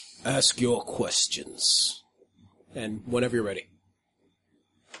 Ask your questions. And whenever you're ready.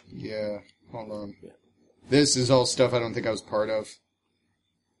 Yeah, hold on. This is all stuff I don't think I was part of.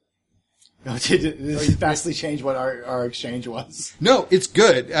 Did it vastly change what our exchange was? No, it's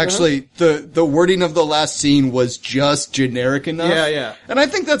good. Actually, the wording of the last scene was just generic enough. Yeah. And I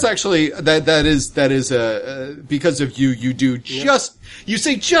think that's actually, that is because of you do you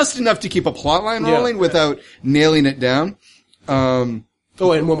say just enough to keep a plot line rolling without nailing it down.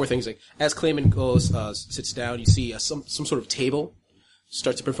 Oh, and one more thing. As Clayman goes, sits down, you see some sort of table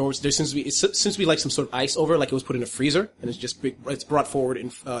starts to perform. There seems to be like some sort of ice over it, like it was put in a freezer, and it's brought forward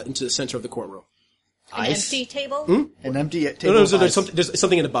into the center of the courtroom. An empty table? An empty table. No, there's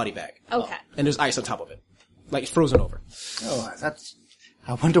something in the body bag. Okay. And there's ice on top of it. Like it's frozen over. Oh,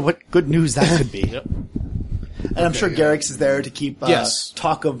 I wonder what good news that could be. Yep. And I'm sure Garrick's is there to keep Yes.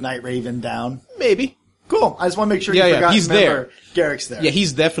 talk of Night Raven down. Maybe. Cool. I just want to make sure you Yeah, forgot he's to remember there. Garrick's there. Yeah,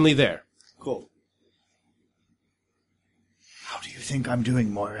 he's definitely there. Cool. How do you think I'm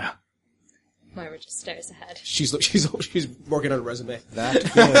doing, Moira? Moira just stares ahead. She's working on a resume.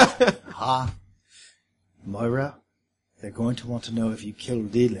 That good. Ha. Moira, they're going to want to know if you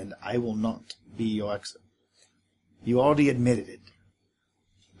killed Leland. I will not be your ex. You already admitted it.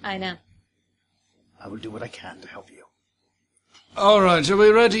 I know. I will do what I can to help you. All right, are we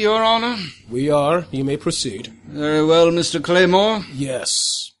ready, Your Honor? We are. You may proceed. Very well, Mr. Claymore.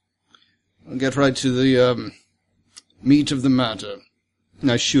 Yes. I'll get right to the meat of the matter.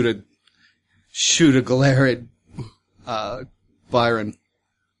 And I shoot a glare at Byron.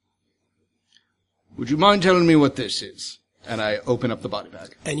 Would you mind telling me what this is? And I open up the body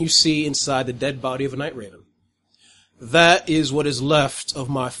bag. And you see inside the dead body of a Night Raven. That is what is left of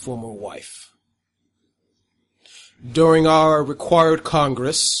my former wife. During our required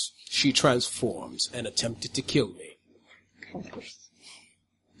Congress, she transformed and attempted to kill me.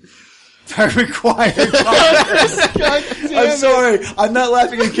 Required Congress. I'm sorry, I'm not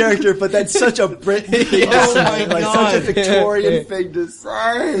laughing in character, but that's such a British, such a Victorian thing to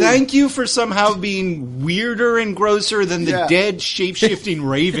say. Thank you for somehow being weirder and grosser than the dead shape-shifting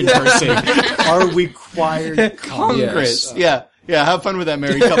raven person. Our required Congress. Yeah, have fun with that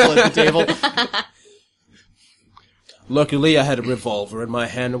married couple at the table. Luckily, I had a revolver in my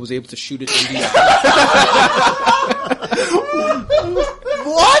hand and was able to shoot it in the eye.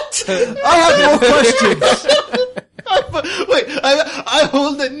 What? I have more questions. Wait, I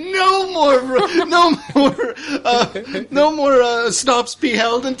hold that no more stops be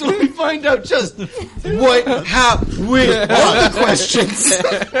held until we find out just what happened with all the questions.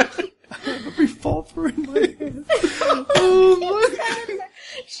 Revolver in my hand. Oh my God.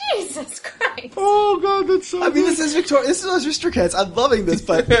 Jesus Christ. Oh God, that's so I mean, this is Victoria. This is Aristocats. I'm loving this,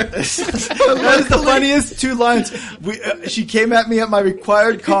 but that is the funniest two lines. She came at me at my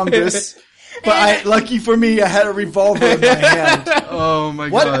required Congress, but lucky for me, I had a revolver in my hand. Oh my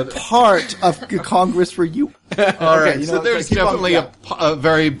God. What part of Congress were you? All right, so there's definitely a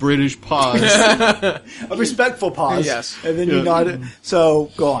very British pause. A respectful pause. Yes. And then you nodded.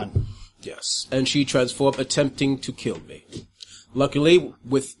 So, go on. Yes. And she transformed, attempting to kill me. Luckily,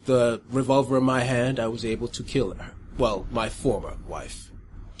 with the revolver in my hand, I was able to kill her. Well, my former wife.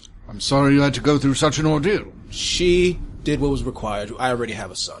 I'm sorry you had to go through such an ordeal. She did what was required. I already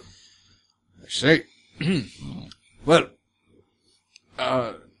have a son. I see. Well,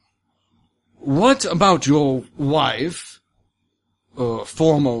 what about your wife, or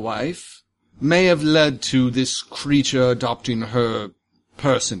former wife, may have led to this creature adopting her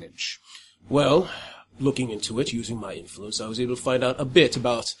personage? Well, looking into it, using my influence, I was able to find out a bit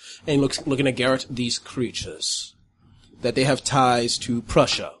about, and looking at Garrett, these creatures. That they have ties to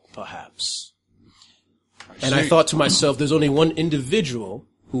Prussia, perhaps. And I thought to myself, there's only one individual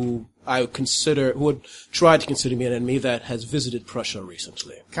who would try to consider me an enemy that has visited Prussia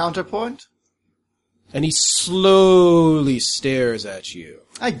recently. Counterpoint? And he slowly stares at you.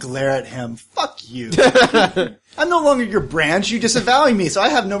 I glare at him. Fuck you. I'm no longer your branch. You're disavowing me, so I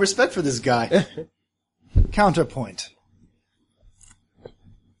have no respect for this guy. Counterpoint.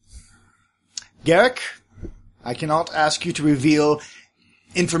 Garrick, I cannot ask you to reveal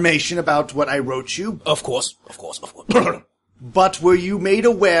information about what I wrote you. Of course. But were you made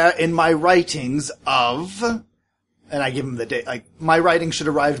aware in my writings of... And I give him the date. Like, my writing should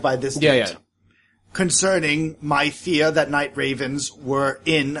arrive by this date. Yeah. Concerning my fear that Night Ravens were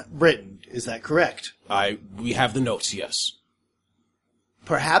in Britain. Is that correct? We have the notes, yes.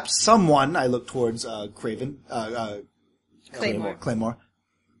 Perhaps someone, I look towards Claymore,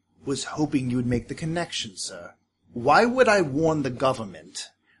 was hoping you would make the connection, sir. Why would I warn the government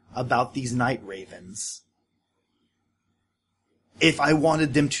about these Night Ravens if I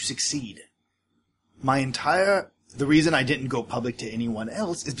wanted them to succeed. The reason I didn't go public to anyone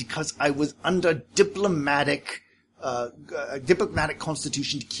else is because I was under diplomatic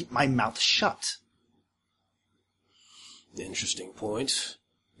constitution to keep my mouth shut. Interesting point.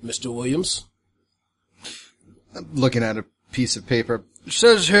 Mr. Williams? I'm looking at a piece of paper. It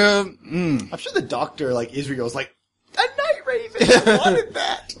says here, I'm sure the doctor, like Israel's like, a night raven, I wanted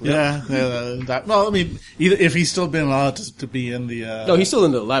that. Well, I mean, if he's still been allowed to be in the... No, he's still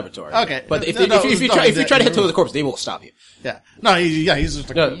in the laboratory. Okay. But if you try to head to the corpse, they won't stop you. Yeah. No, he's just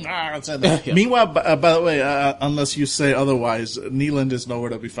like... Yeah. Meanwhile, by the way, unless you say otherwise, Neeland is nowhere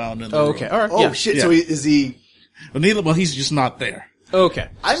to be found in the room. Okay, all right. Oh, yeah. shit, Yeah. so is he... Well, he's just not there. Okay.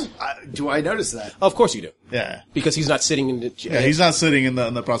 Do I notice that? Of course you do. Yeah. Because he's not sitting in the... Yeah, he's not sitting in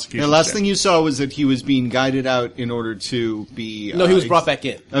the prosecution. the last chair. thing you saw was that he was being guided out in order to be... No, he was brought back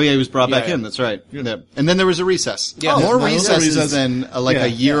in. Oh yeah, he was brought back Yeah. in, that's right. Yeah. And then there was a recess. Yeah. More Yeah, recesses recess. than a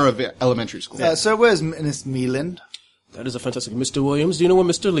year of elementary school. So where's Miss Meeland? That is a fantastic... Mr. Williams, do you know where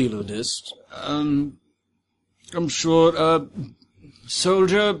Mr. Leland is? I'm sure,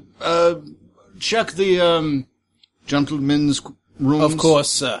 soldier, check the, gentleman's rooms. Of course,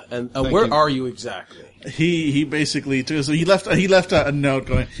 sir. And where you. are you exactly? He basically too. So he left a note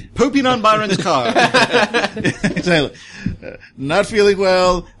going, Pooping on Byron's car. exactly. Not feeling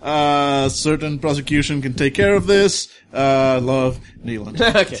well. Certain prosecution can take care of this. Love, Neeland.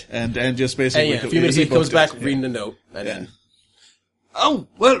 Okay. And just And basically. yeah, a few minutes later, he comes booked it. back reading the note. And then, Oh,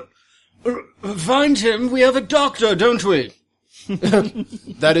 well, find him. We have a doctor, don't we?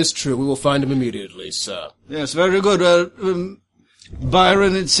 that is true. We will find him immediately, sir. Yes, very good.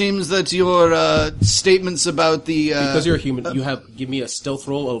 Byron, it seems that your statements about the... Because you're a human, you have give me a stealth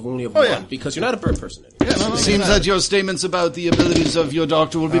roll of only one. yeah. Because you're not a bird person anymore. it seems that your statements about the abilities of your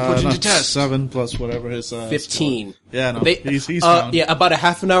doctor will be put into Not test. 7 plus whatever his 15. Yeah, no, They, he's found. yeah, about a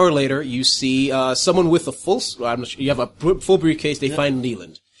half an hour later, you see someone with a full. I'm not sure, you have a full briefcase. They find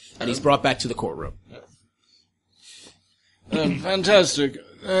Leland, and he's brought back to the courtroom. Fantastic.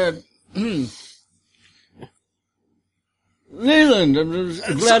 Leland,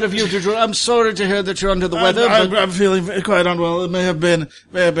 I'm glad of you to join. I'm sorry to hear that you're under the weather, but I'm feeling quite unwell. It may have been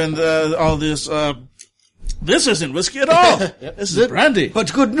all this. This isn't whiskey at all. This is brandy.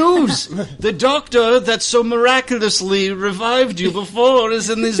 But good news! The doctor that so miraculously revived you before is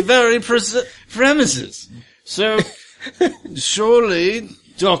in these very premises. So, surely,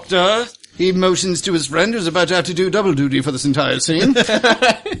 doctor, he motions to his friend who's about to have to do double duty for this entire scene.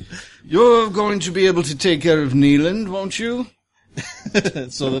 You're going to be able to take care of Neeland, won't you?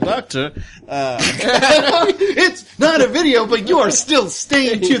 So the doctor. It's not a video, but you are still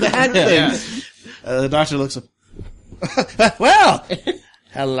staying to the hat thing. The doctor looks up. Well,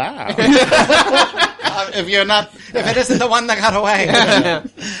 hello. If it isn't the one that got away.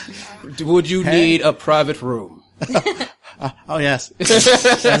 Would you need a private room? Oh yes.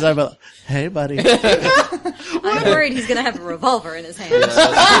 As I will. Hey, buddy. I'm worried he's going to have a revolver in his hand.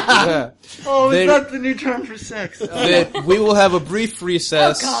 Oh, Then- is that the new term for sex? Then we will have a brief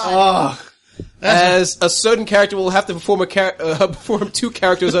recess. As a certain character will have to perform two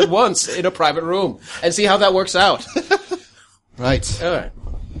characters at once in a private room, and see how that works out. Right. All right.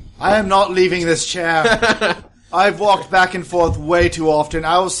 I am not leaving this chair. I've walked back and forth way too often.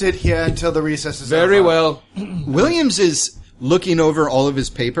 I will sit here until the recess is over. Very well. Williams is looking over all of his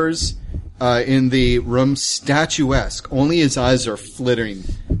papers in the room, statuesque. Only his eyes are flittering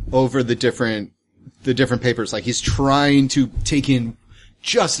over the different papers. Like he's trying to take in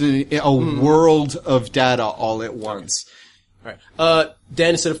just a world of data all at once. All right.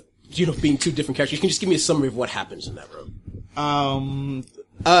 Dan, instead of being two different characters, you can just give me a summary of what happens in that room.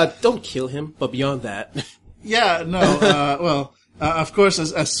 Don't kill him, but beyond that. Yeah, no, of course,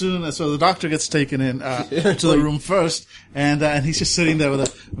 as soon as, so the doctor gets taken in, to the room first, and he's just sitting there with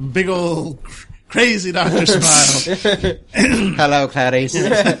a big old crazy doctor smile. Hello, Clarice.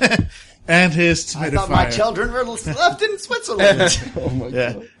 And his I thought my humidifier. children were left in Switzerland.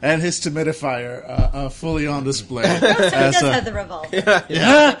 Yeah, and his humidifier, fully on display. So he does have the revolver.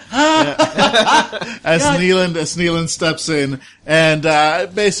 As Neeland steps in and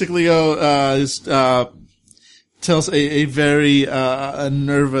basically tells a very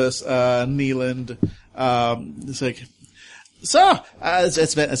nervous Neeland, it's like, so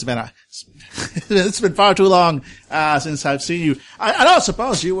it's been far too long since I've seen you. I don't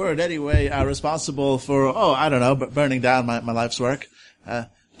suppose you were in any way responsible for I don't know, but burning down my life's work.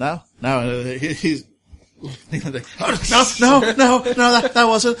 No, he's. No,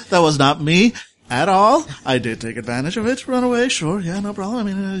 that was not me. at all. I did take advantage of it, run away, sure, yeah, no problem.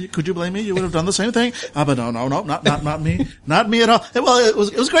 I mean, could you blame me? You would have done the same thing. But no, not me. Not me at all. Well, it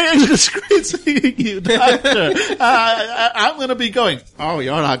was great. It was great seeing you, Doctor. I'm gonna be going. Oh,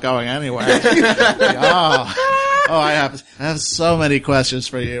 you're not going anywhere. Oh, I have so many questions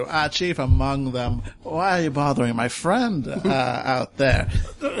for you. Chief among them, why are you bothering my friend, out there?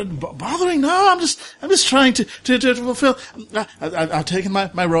 Bothering? No, I'm just trying to fulfill, I've taken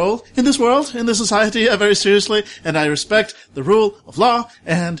my role in this world, in this society, very seriously, and I respect the rule of law,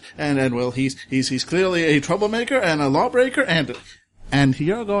 and well, he's clearly a troublemaker and a lawbreaker, and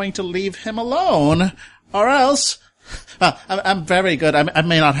you're going to leave him alone, or else, I'm very good. I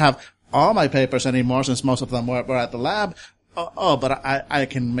may not have all my papers anymore, since most of them were at the lab. But I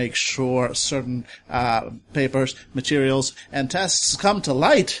can make sure certain papers, materials, and tests come to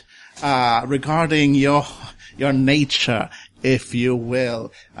light regarding your nature, if you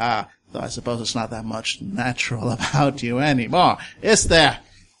will. Though I suppose it's not that much natural about you anymore, is there?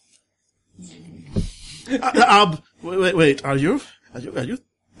 Wait, are you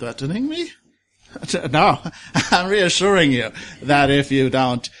threatening me? No, I'm reassuring you that if you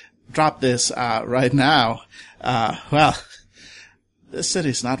don't drop this right now, well, this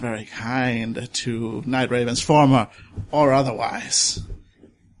city's not very kind to Night Ravens, former or otherwise.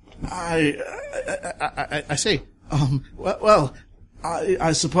 I see. Well,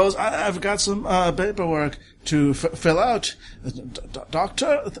 I suppose I've got some paperwork to fill out.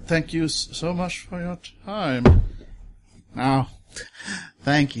 Doctor, thank you so much for your time. Now,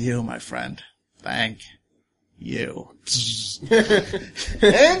 thank you, my friend. Thank you.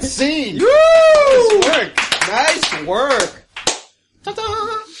 And scene! Woo! Nice work.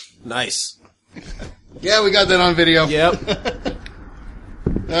 Ta-da! Nice. Yeah, we got that on video. Yep.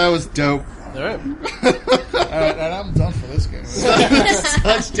 That was dope. All right. Alright, and I'm done for this game.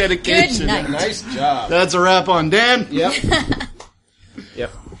 Such dedication. Good night. Nice job. That's a wrap on Dan. Yep.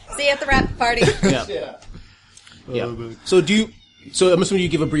 Yep. See you at the wrap party. Yep. Yeah. So I'm assuming you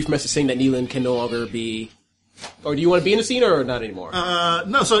give a brief message saying that Neelan can no longer be, or do you want to be in the scene or not anymore? So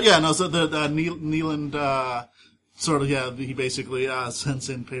the Neeland, sort of, yeah, he basically, sends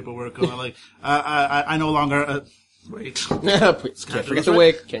in paperwork going like, I no longer, wait. Please, can't forget the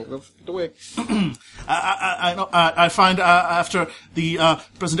wig. Can't forget the wig. I find, after the,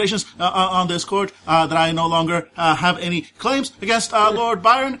 presentations, on this court, that I no longer, have any claims against, Lord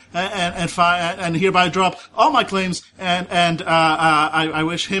Byron, and hereby drop all my claims, and I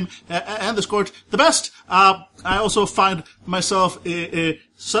wish him and this court the best. I also find myself,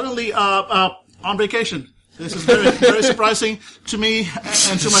 suddenly, on vacation. This is very, very surprising to me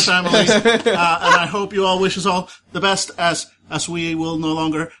and to my family, and I hope you all wish us all the best as we will no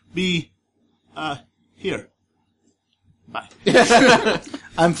longer be here. Bye.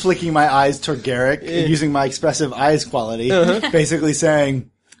 I'm flicking my eyes toward Garrick, using my expressive eyes quality, basically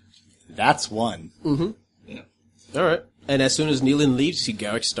saying, "That's one." Mm-hmm. Yeah. All right. And as soon as Neelan leaves, you see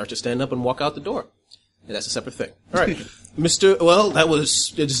Garrick start to stand up and walk out the door, and that's a separate thing. All right, that was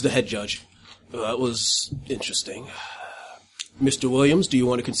just the head judge. That was interesting. Mr. Williams, do you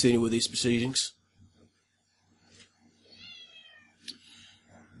want to continue with these proceedings?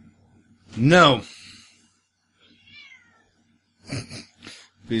 No.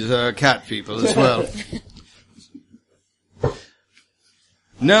 These are cat people as well.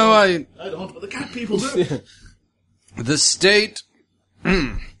 No, I don't, but the cat people do. The state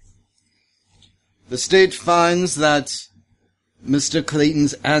finds that Mr.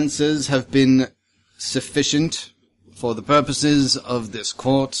 Clayton's answers have been sufficient for the purposes of this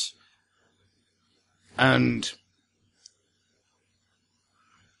court, and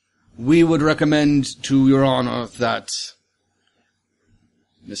we would recommend to Your Honor that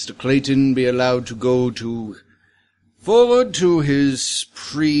Mr. Clayton be allowed to go forward to his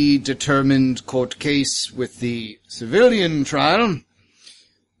predetermined court case with the civilian trial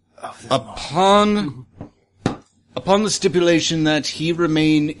upon the stipulation that he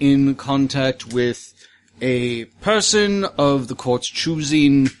remain in contact with a person of the court's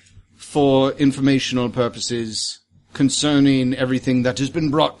choosing for informational purposes concerning everything that has been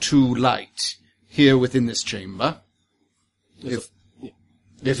brought to light here within this chamber, if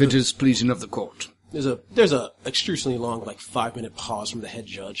it is pleasing of the court. There's a extremely long, 5-minute pause from the head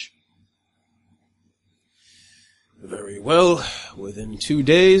judge. Very well. Within 2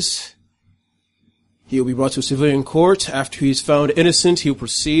 days, he will be brought to a civilian court. After he is found innocent, he will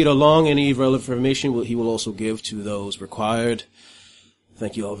proceed along. Any relevant information he will also give to those required.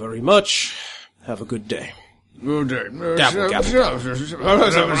 Thank you all very much. Have a good day. Good day. Gabble.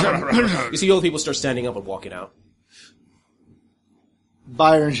 You see all the people start standing up and walking out.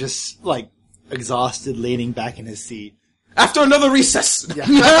 Byron's just, exhausted, leaning back in his seat. After another recess!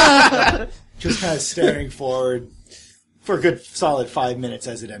 Just kind of staring forward for a good solid 5 minutes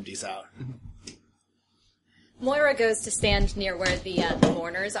as it empties out. Moira goes to stand near where the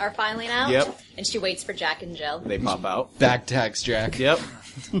mourners are filing out. Yep. And she waits for Jack and Jill. They pop out. Back tax, Jack. Yep.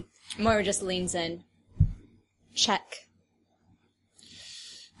 Moira just leans in. Check.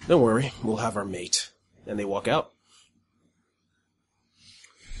 Don't worry, we'll have our mate. And they walk out.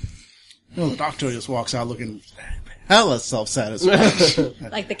 The doctor just walks out looking hella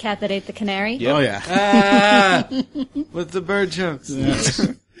self-satisfied. Like the cat that ate the canary? Yep. Oh, yeah. With the bird jokes.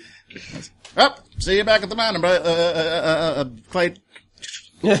 Well, see you back at the manor, Clay.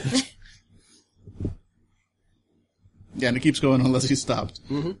 Yeah, and it keeps going unless he's stopped.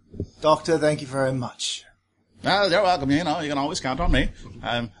 Mm-hmm. Doctor, thank you very much. You're welcome. You can always count on me.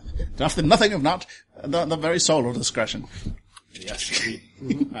 Nothing if not the very soul of discretion. Yes,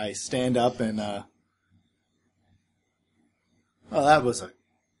 indeed. I stand up and, well, that was a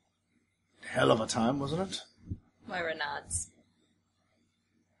hell of a time, wasn't it? Moira nods.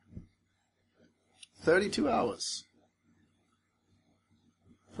 32 hours.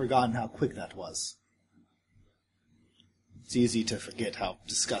 Forgotten how quick that was. It's easy to forget how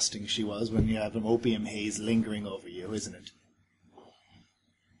disgusting she was when you have an opium haze lingering over you, isn't it?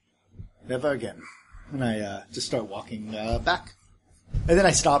 Never again. And I just start walking back. And then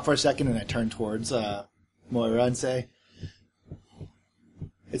I stop for a second and I turn towards Moira and say,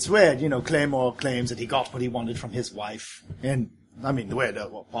 it's weird, Claymore claims that he got what he wanted from his wife. And, I mean, the weird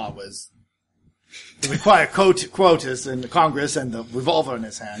part was the required quotas in the Congress and the revolver in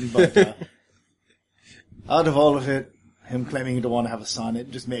his hand, but out of all of it, him claiming to want to have a son,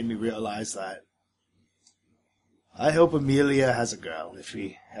 it just made me realize that I hope Amelia has a girl if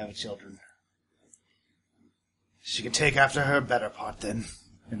we have children. She can take after her better part then.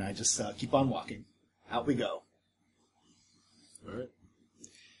 And I just keep on walking. Out we go. All right.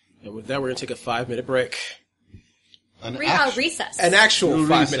 And with that, we're going to take a 5-minute break. Recess. An actual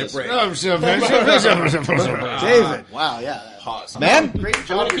 5-minute break. David. Wow, yeah. Pause. Man, great I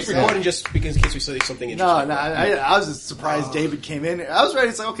job. want to keep recording just because in case we say something No, interesting. I was just surprised David came in. I was ready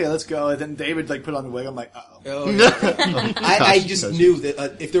to say, okay, let's go. And then David put on the wig. I'm like, uh-oh. Oh, yeah. I just knew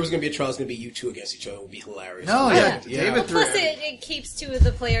that if there was going to be a trial, it was going to be you two against each other. It would be hilarious. No, yeah. Yeah. David threw Plus, it keeps two of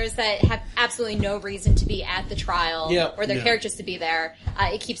the players that have absolutely no reason to be at the trial or their characters to be there.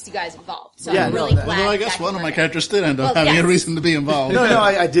 It keeps you guys involved. So I'm really glad. Although I guess Jack one of my worked. characters did end up having a reason to be involved. No,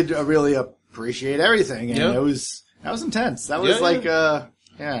 I did really appreciate everything. And that was intense. That was So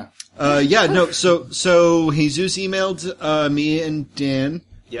Jesus emailed me and Dan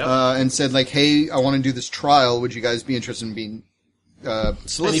and said, hey, I want to do this trial. Would you guys be interested in being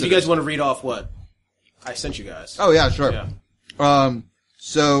solicitors? And if you guys want to read off what I sent you guys. Oh, yeah, sure. Yeah.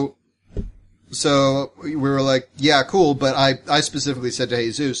 So we were like, yeah, cool, but I specifically said to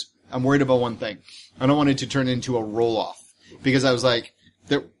Jesus, I'm worried about one thing. I don't want it to turn into a roll-off. Because I was like,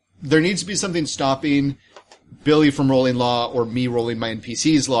 there needs to be something stopping Billy from rolling law or me rolling my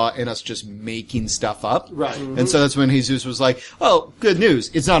NPC's law and us just making stuff up. Right. Mm-hmm. And so that's when Jesus was like, oh, good news.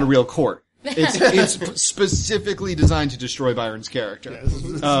 It's not a real court. It's specifically designed to destroy Byron's character.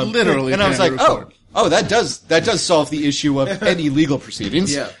 Literally. And I was like, oh, that does solve the issue of any legal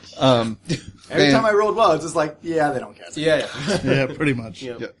proceedings. Yeah. Every time I rolled well, it's just like, they don't care. Yeah. Yeah, pretty much.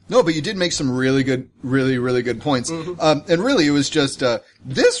 Yeah. No, but you did make some really good points. And really, it was just,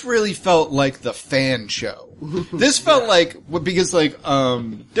 this really felt like the fan show. This felt like, because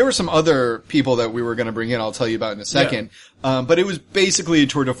there were some other people that we were going to bring in, I'll tell you about in a second. But it was basically a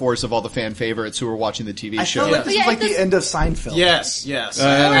tour de force of all the fan favorites who were watching the TV show. I felt like this was like the end of Seinfeld. Yes.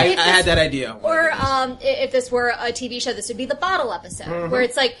 I had that idea. Or if this were a TV show, this would be the bottle episode, where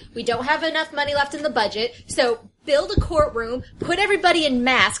it's like, we don't have enough money left in the budget, so build a courtroom, put everybody in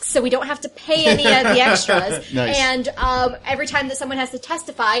masks so we don't have to pay any of the extras, Nice. and every time that someone has to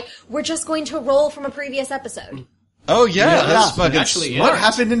testify, we're just going to roll from a previous episode. Oh yeah, that's fucking actually, smart. What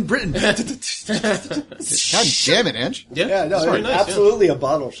happened in Britain? God damn it, Ange. Yeah, no, Sorry, it's nice, absolutely a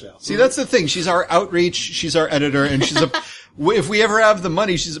bottle show. See, that's the thing. She's our outreach. She's our editor, and she's if we ever have the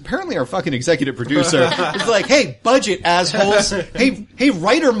money, she's apparently our fucking executive producer. It's like, hey, budget assholes. Hey,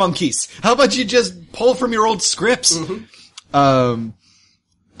 writer monkeys. How about you just pull from your old scripts?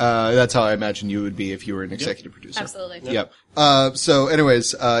 That's how I imagine you would be if you were an executive producer. Absolutely. Yep. So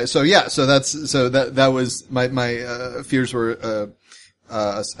anyways, so that was my fears were,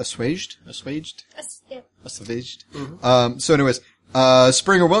 assuaged. Yeah. Assuaged. So anyways,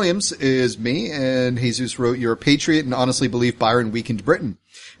 Springer Williams is me, and Jesus wrote, "You're a patriot and honestly believe Byron weakened Britain.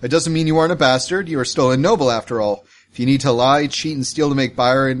 It doesn't mean you aren't a bastard. You are still a noble after all. If you need to lie, cheat, and steal to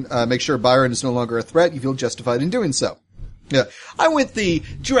make sure Byron is no longer a threat, you feel justified in doing so. Yeah, I went the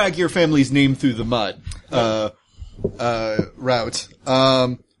drag your family's name through the mud route.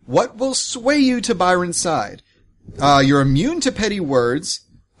 What will sway you to Byron's side? You're immune to petty words,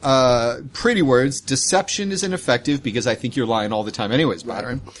 pretty words. Deception is ineffective because I think you're lying all the time anyways,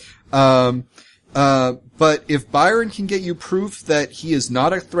 Byron. But if Byron can get you proof that he is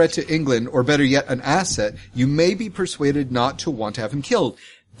not a threat to England, or better yet, an asset, you may be persuaded not to want to have him killed.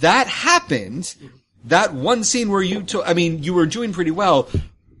 That happened. That one scene where you were doing pretty well,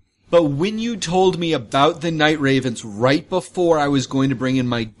 but when you told me about the Night Ravens right before I was going to bring in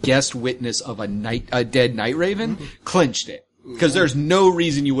my guest witness of a dead Night Raven, clinched it. Because there's no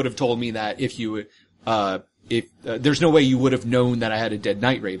reason you would have told me that if there's no way you would have known that I had a dead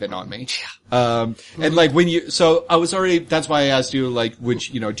Night Raven on me. And so I was already, that's why I asked you,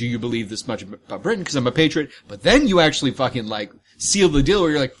 do you believe this much about Britain? Because I'm a patriot. But then you actually fucking, seal the deal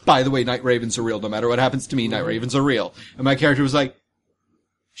where you're like, by the way, Night Ravens are real. No matter what happens to me, Night Ravens are real. And my character was like,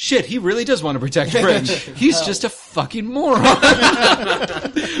 shit, he really does want to protect Britain. He's just a fucking moron.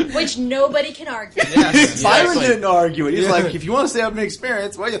 Which nobody can argue. Yes, Byron didn't argue it. He's like, if you want to say I have an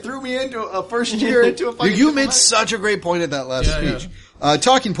experience, well, you threw me into a first year into a fucking... You made such a great point at that last speech. Yeah.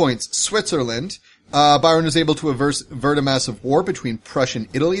 Talking points, Switzerland. Byron was able to avert a massive war between Prussia and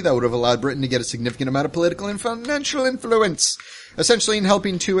Italy that would have allowed Britain to get a significant amount of political and financial influence. Essentially, in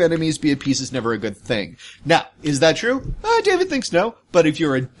helping two enemies be at peace is never a good thing. Now, is that true? David thinks no. But if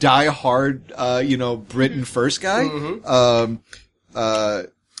you're a die-hard, Britain first guy,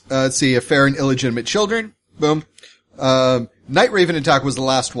 let's see, a fair and illegitimate children, boom. Night Raven attack was the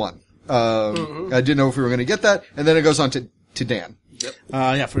last one. I didn't know if we were going to get that. And then it goes on to Dan.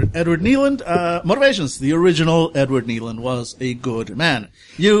 Yep. For Edward Neeland, motivations. The original Edward Neeland was a good man.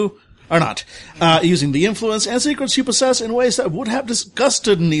 You are not. Using the influence and secrets you possess in ways that would have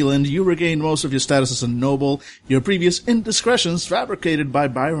disgusted Neeland, you regain most of your status as a noble. Your previous indiscretions, fabricated by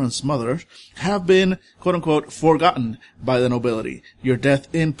Byron's mother, have been, quote-unquote, forgotten by the nobility. Your death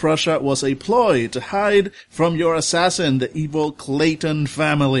in Prussia was a ploy to hide from your assassin, the evil Clayton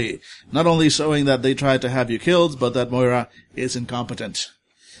family. Not only showing that they tried to have you killed, but that Moira is incompetent.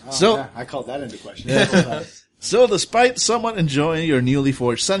 I called that into question. So, despite somewhat enjoying your newly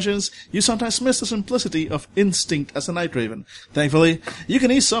forged sentience, you sometimes miss the simplicity of instinct as a Night Raven. Thankfully, you can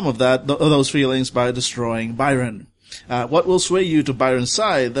ease some of those feelings by destroying Byron. What will sway you to Byron's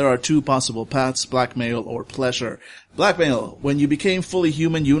side? There are two possible paths, blackmail or pleasure. Blackmail. When you became fully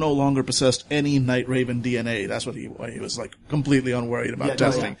human, you no longer possessed any Night Raven DNA. That's what he was completely unworried about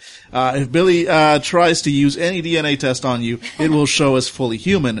testing. If Billy tries to use any DNA test on you, it will show as fully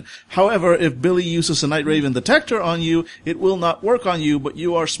human. However, if Billy uses a Night Raven detector on you, it will not work on you, but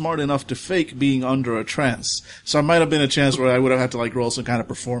you are smart enough to fake being under a trance. So it might have been a chance where I would have had to roll some kind of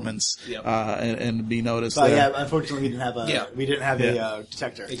performance and be noticed. But yeah, unfortunately we didn't have a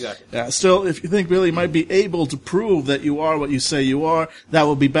detector. Exactly. Yeah, still, if you think Billy might be able to prove that you are what you say you are, that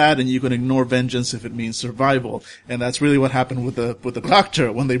will be bad, and you can ignore vengeance if it means survival. And that's really what happened with the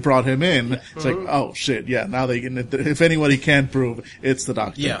doctor when they brought him in. It's like, oh shit, now they can, if anybody can prove, it's the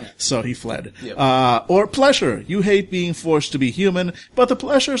doctor. Yeah. So he fled. Or pleasure. You hate being forced to be human, but the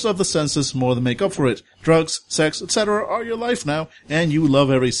pleasures of the senses more than make up for it. Drugs, sex, etc. are your life now, and you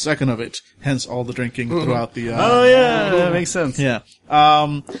love every second of it. Hence all the drinking throughout the, that makes sense. Yeah.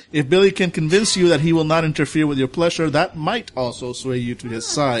 If Billy can convince you that he will not interfere with your pleasure, that might also sway you to his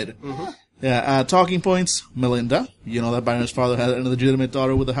side. Yeah, talking points, Melinda. You know that Byron's father had an illegitimate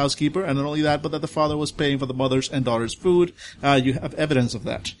daughter with a housekeeper, and not only that, but that the father was paying for the mother's and daughter's food. You have evidence of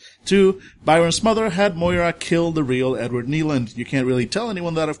that. 2, Byron's mother had Moira kill the real Edward Neeland. You can't really tell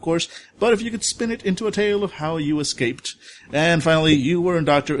anyone that, of course, but if you could spin it into a tale of how you escaped. And finally, you were in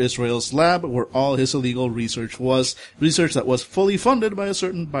Dr. Israel's lab, where all his illegal research was. Research that was fully funded by a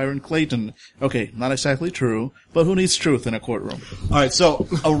certain Byron Clayton. Okay, not exactly true, but who needs truth in a courtroom? Alright, so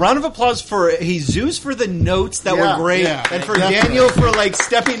a round of applause for Jesus for the notes that were great, and for Daniel for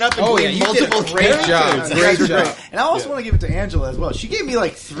stepping up and playing multiple great job. Great job. And I also want to give it to Angela as well. She gave me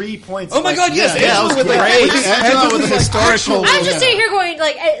 3 points. Oh my god, yes, Angela with Angela with the historical. I'm just sitting here going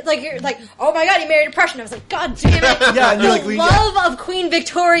you're oh my god, he married a Prussian. I was like, god damn it. Yeah, and you're the love of Queen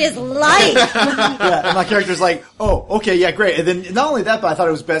Victoria's life. Yeah, and my character's like, oh, okay, yeah, great. And then not only that, but I thought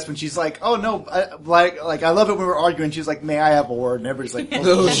it was best when she's like, oh no, I love it when we're arguing. She's like, may I have a word? And everybody's like,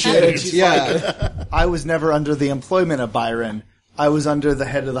 oh shit. And she's like, I was never under the employment of Byron. I was under the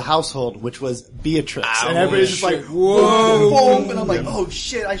head of the household, which was Beatrix. Ouch. And everybody's just like, whoa, boom, and I'm like, oh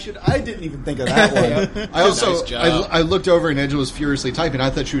shit, I didn't even think of that one. I also, Nice job. I looked over and Angela was furiously typing. I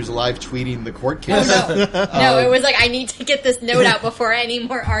thought she was live tweeting the court case. No, it was like, I need to get this note out before any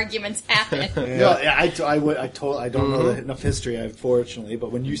more arguments happen. No, yeah, I don't know enough history, unfortunately,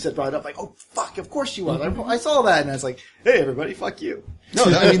 but when you brought it up, like, oh fuck, of course she was. I saw that, and I was like, hey everybody, fuck you. No,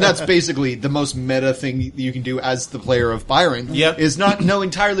 I mean, that's basically the most meta thing you can do as the player of Byron. Yep. Is not know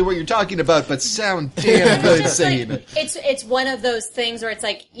entirely what you're talking about, but sound damn good saying it. It's one of those things where it's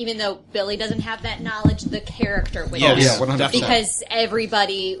like, even though Billy doesn't have that knowledge, the character would. Yes. Yeah, 100%. Because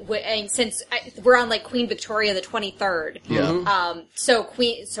everybody would, and since we're on like Queen Victoria the 23rd, Yeah. so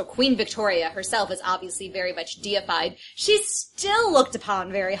Queen Victoria herself is obviously very much deified. She's still looked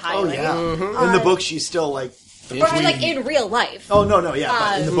upon very Oh highly. yeah. In the book, she's still like, Or like in real life. oh no, yeah,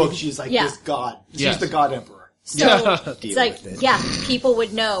 but in the book, she's like yeah. this god. She's Yes. the god emperor. So it's Deal like, with it. yeah, people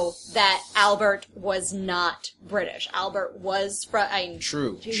would know that Albert was not British. Albert was from,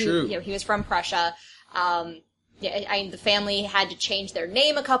 True. He was from Prussia. The family had to change their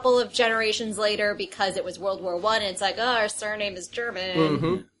name a couple of generations later because it was World War I, and it's like, oh, our surname is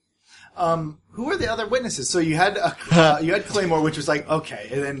German. Who were the other witnesses? So you had Claymore, which was like, okay,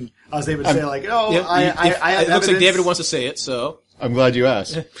 and then I was able to say like, oh, Yep. I have It looks like evidence. David wants to say it, so. I'm glad you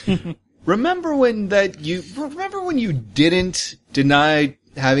asked. Remember when you didn't deny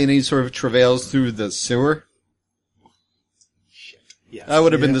having any sort of travails through the sewer? Yes. That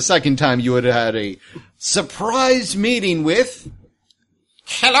would have been the second time you would have had a surprise meeting with.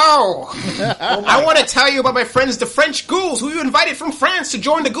 Hello! I want to tell you about my friends, the French ghouls, who you invited from France to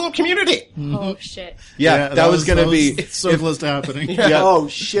join the ghoul community. Oh, shit. Yeah, that was going to be so close to happening. Yeah, Oh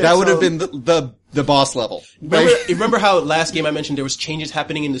shit! that would have So- been the boss level. Remember how last game I mentioned there was changes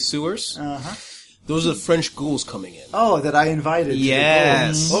happening in the sewers? Uh-huh. Those are the French ghouls coming in. Oh, that I invited.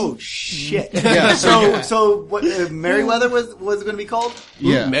 Yes. To the oh shit! Yeah. So what? Merryweather was going to be called?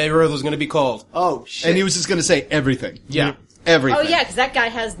 Yeah, Mayweather was going to be called. Oh shit! and he was just going to say everything. Yeah. Everything. Oh, yeah, because that guy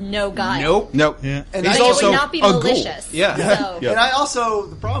has no guile. Nope. Nope. Yeah. And He's Like, also it would not be a ghoul. malicious. Yeah. So, Yeah. And I also,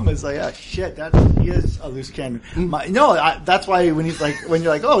 the problem is like, shit, that he is a loose cannon. That's why when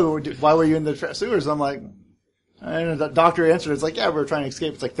you're like, oh, why were you in the sewers? I'm like, and the doctor answered, it's like, yeah, we were trying to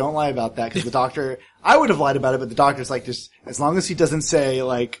escape. It's like, don't lie about that, because the doctor, I would have lied about it, but the doctor's like, just, as long as he doesn't say,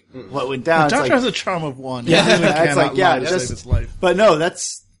 like, what went down, The it's doctor like, has a charm of one. Yeah. He really it's cannot like, yeah, lie to just, save his life. but no,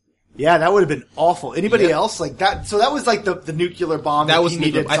 that would have been awful. Anybody else like that? So that was like the nuclear bomb. That that was he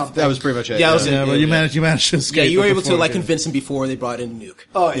needed nuclear- something. That was pretty much it. Yeah, I was Yeah, but you managed to escape. Yeah, you were it able to before like it- convince him before they brought in Nuke.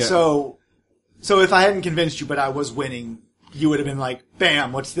 Oh, Yeah. so if I hadn't convinced you, but I was winning, you would have been like,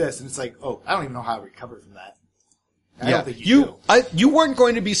 "Bam, what's this?" And it's like, "Oh, I don't even know how I recovered from that." I don't think you do. You weren't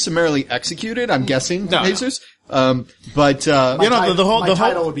going to be summarily executed, I'm guessing, No. Jesus. But My You know, the whole my the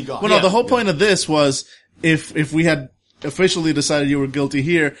title whole would be gone. Well, no, Yeah. the whole point of this was if we had officially decided you were guilty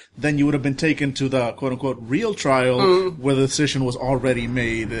here, then you would have been taken to the quote unquote real trial where the decision was already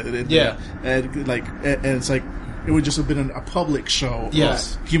made. Yeah. And it's like it would just have been a public show,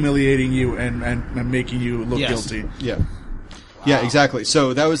 Yes. of humiliating you and making you look Yes. guilty. yeah. Yeah, exactly.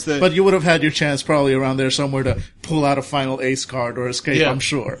 So that was the... But you would have had your chance probably around there somewhere to pull out a final ace card or escape, Yeah. I'm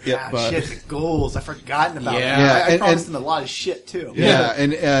sure. Ah, But shit, the goals. I've forgotten about Yeah. it. Yeah, I and- promised and- them a lot of shit too. Yeah,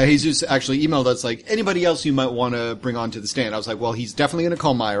 and Jesus actually emailed us like, anybody else you might want to bring onto the stand? I was like, well, he's definitely going to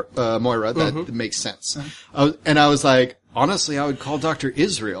call Moira. That makes sense. And I was like, honestly, I would call Dr.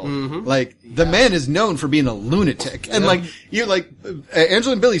 Israel. Like, the man is known for being a lunatic. And like, you're like,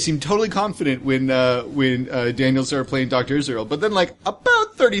 Angela and Billy seemed totally confident when Daniel started playing Dr. Israel. But then like,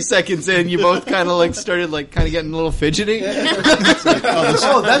 about 30 seconds in, you both kind of like started like kind of getting a little fidgety.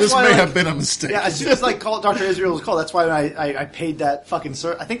 Oh, that's this why. may like, have been a mistake. yeah, as soon as like Dr. Israel was called, that's why I paid that fucking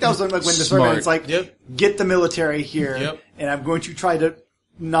I think that was like when the Smart. survey. It's like, Yep. get the military here, Yep. and I'm going to try to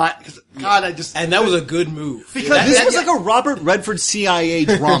not. Cause, God, I just And that was a good move. because This was like a Robert Redford CIA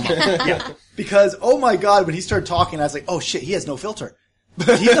drama. Because, oh my god, when he started talking, I was like, oh shit, he has no filter.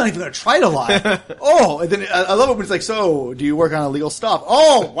 He's not even going to try to lie. Oh, and then I love it when it's like, so, do you work on illegal stuff?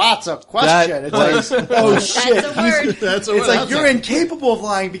 Oh, what's a question? It's like, oh shit. That's a word. That's It's like, you're incapable of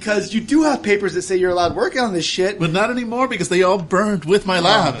lying because you do have papers that say you're allowed working on this shit. But not anymore because they all burned with my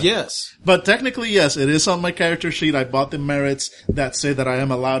lab. Yes. But technically, yes, it is on my character sheet. I bought the merits that say that I am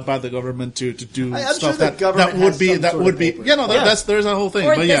allowed by the government to do I'm stuff sure the government has some sort of paper. you know, there's that whole thing.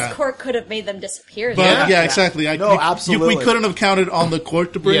 Or but this yeah. court could have made them disappear. But there. yeah, exactly. No, absolutely. We couldn't have counted on the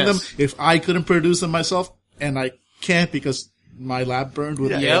court to bring Yes. them if I couldn't produce them myself, and I can't because my lab burned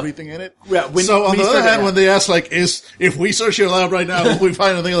with Yeah. everything in it. Yeah, when- so on when the you other started- hand, when they ask like, if we search your lab right now, will we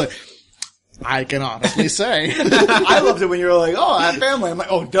find anything like, I can honestly say. I loved it when you were like, "Oh, I have family." I'm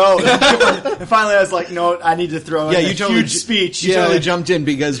like, "Oh, don't." And finally, I was like, "No, I need to throw in a huge speech." You totally jumped in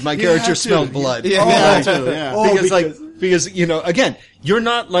because my character smelled blood. Because, again, you're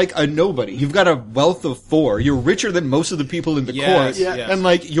not like a nobody. You've got a wealth of 4. You're richer than most of the people in the court. Yeah. And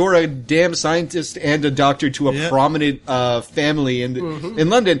you're a damn scientist and a doctor to a prominent, family in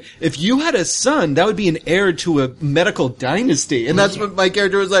London. If you had a son, that would be an heir to a medical dynasty. And that's what my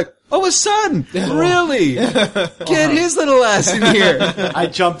character was like. Oh, a son! Really? Get his little ass in here. I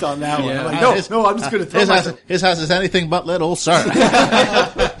jumped on that one. I'm like, no, I'm just going to throw his house is anything but little, sir.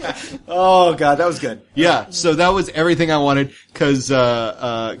 Oh, God, that was good. Yeah, so that was everything I wanted, cause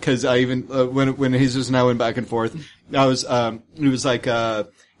I even, when Jesus and I went back and forth, I was, he was like,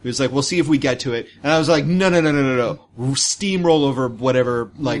 we'll see if we get to it. And I was like, no. Steamroll over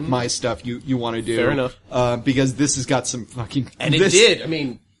whatever, my stuff you want to do. Fair enough. Because this has got some fucking... And it did. I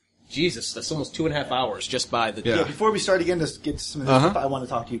mean, Jesus, that's almost 2.5 hours just by the... Yeah, before we start again, to get to some of this stuff, I want to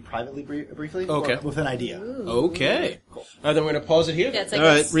talk to you privately briefly. Okay. With an idea. Okay. Cool. All right, then we're going to pause it here. Yeah, it's like All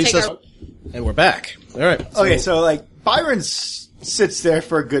right, let's recess. take our- And we're back. All right. Okay, so Byron sits there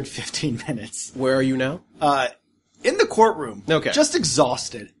for a good 15 minutes. Where are you now? In the courtroom. Okay. Just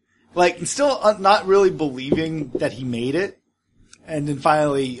exhausted. Still not really believing that he made it. And then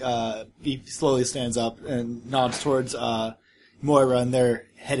finally, he slowly stands up and nods towards, Moira, and they're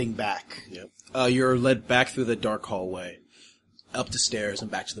heading back. Yep. You're led back through the dark hallway, up the stairs, and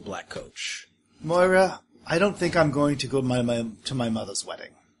back to the black coach. Moira, I don't think I'm going to go to my mother's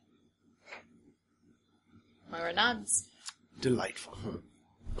wedding. Moira nods. Delightful.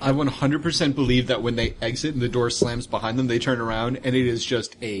 I 100% believe that when they exit and the door slams behind them, they turn around and it is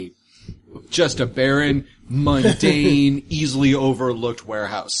just a barren, mundane, easily overlooked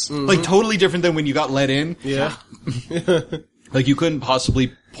warehouse. Mm-hmm. Totally different than when you got let in. Yeah. You couldn't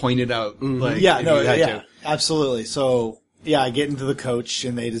possibly point it out. Mm-hmm. If you had to. Absolutely. So, I get into the coach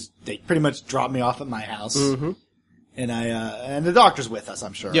and they pretty much drop me off at my house. Mm-hmm. And and the doctor's with us,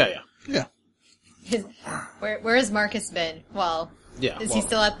 I'm sure. Yeah. Where has Marcus been? Well, is he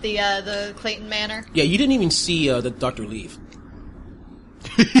still at the Clayton Manor? Yeah, you didn't even see the doctor leave.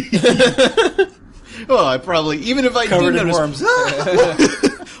 Well, I probably, even if I Covered did in notice, worms.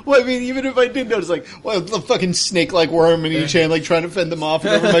 well, I mean, even if I did notice, the fucking snake-like worm in each hand, trying to fend them off,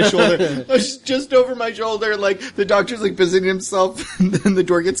 and over my shoulder, just over my shoulder, the doctor's busying himself, and then the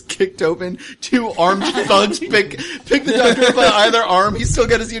door gets kicked open. 2 armed thugs pick the doctor up by either arm. He's still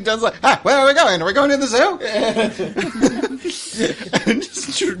got his utensils, where are we going? Are we going in the zoo? And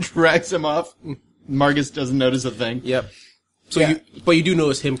just drags him off. Marcus doesn't notice a thing. Yep. So but you do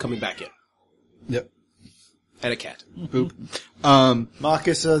notice him coming back in. Yep. And a cat. Boop.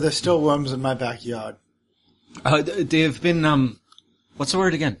 Marcus, there's still worms in my backyard. They've been, what's the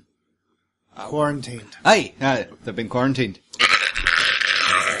word again? Quarantined. Aye, they've been quarantined.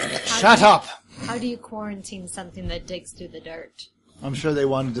 Shut up! How do you quarantine something that digs through the dirt? I'm sure they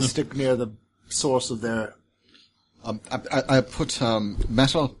wanted to stick near the source of their... I put,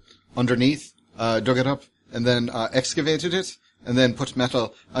 metal underneath, dug it up, and then, excavated it, and then put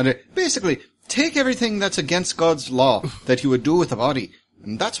metal under. Basically, take everything that's against God's law that you would do with a body.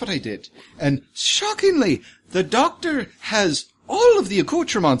 And that's what I did. And shockingly, the doctor has all of the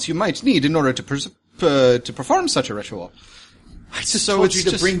accoutrements you might need in order to perform such a ritual. I just told you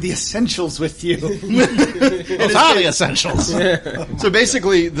to bring the essentials with you. Those are the essentials. So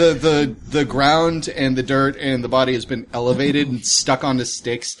basically, the ground and the dirt and the body has been elevated and stuck onto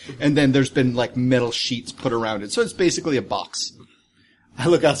sticks, and then there's been metal sheets put around it. So it's basically a box. I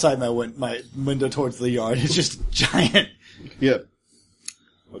look outside my window towards the yard. It's just giant. Yeah.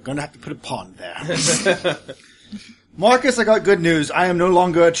 We're gonna have to put a pond there. Marcus, I got good news. I am no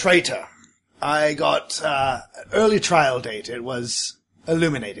longer a traitor. I got an early trial date. It was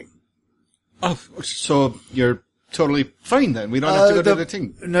illuminating. Oh, so you're totally fine then. We don't have to go to the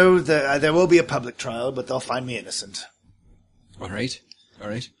thing. No, there will be a public trial, but they'll find me innocent. All right.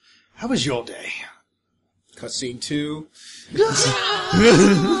 How was your day? Cutscene 2.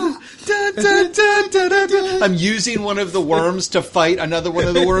 I'm using one of the worms to fight another one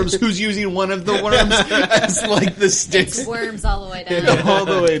of the worms who's using one of the worms as the sticks. It's worms all the way down. All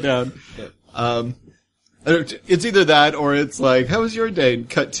the way down. It's either that or it's how was your day? And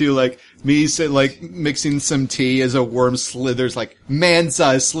cut to me mixing some tea as a worm slithers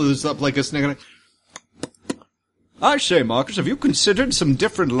man-sized slithers up like a snake. I say, Marcus, have you considered some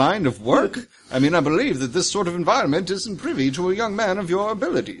different line of work? I mean, I believe that this sort of environment isn't privy to a young man of your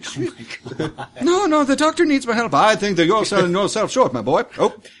abilities. Oh my God. No, the doctor needs my help. I think that you're selling yourself short, my boy.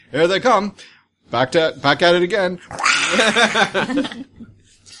 Oh, here they come. Back at it again.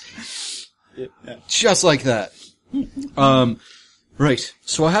 Just like that. Right.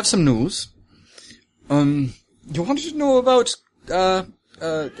 So I have some news. You wanted to know about,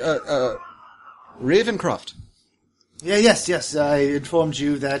 Ravencroft. Yeah, yes. I informed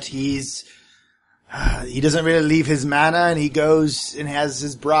you that he doesn't really leave his manor, and he goes and has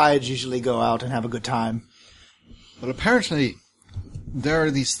his brides usually go out and have a good time. Well, apparently, there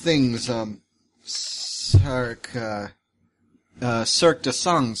are these things, Cirque de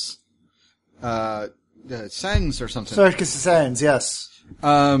Sangs, Sangs or something. Circus of Sands, yes.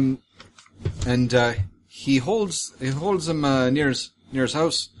 And, he holds them, near his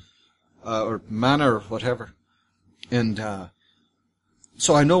house, or manor, or whatever. And,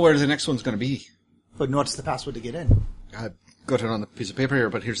 so I know where the next one's gonna be. But what's the password to get in? I've got it on the piece of paper here,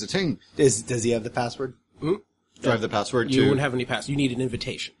 but here's the thing. Does he have the password? Do I have the password You to... wouldn't have any pass. You need an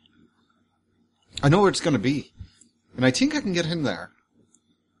invitation. I know where it's gonna be. And I think I can get him there.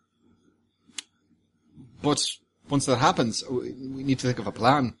 But once that happens, we need to think of a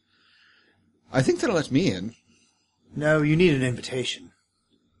plan. I think they'll let me in. No, you need an invitation.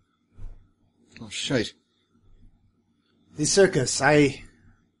 Oh, shite. The circus,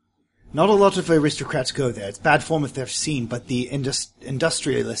 not a lot of aristocrats go there. It's bad form if they're seen, but the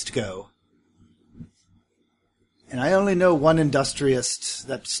industrialists go. And I only know one industrialist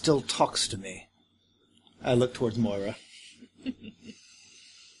that still talks to me. I look towards Moira.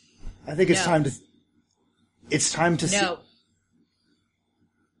 I think it's time to... It's time to... No.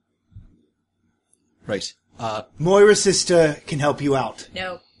 Right. Moira's sister can help you out.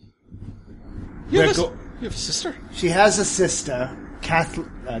 No. You have a sister? She has a sister,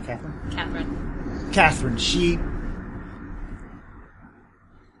 Catherine. Catherine.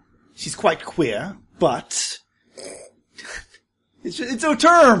 She's quite queer, but it's a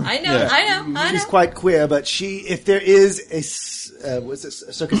term. I know. She's quite queer, but if there is a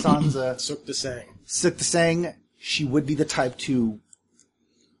Circus Sansa, Cirque du Sang. Cirque du Sang, she would be the type to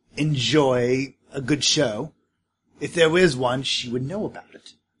enjoy a good show. If there is one, she would know about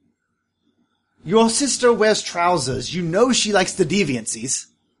it. Your sister wears trousers. You know she likes the deviancies.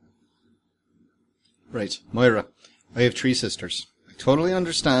 Right. Moira, I have 3 sisters. I totally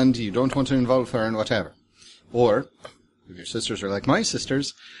understand you don't want to involve her in whatever. Or, if your sisters are like my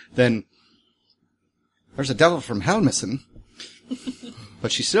sisters, then there's a devil from hell missing.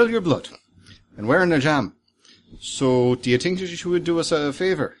 But she's still your blood. And wearing a jam. So, do you think she would do us a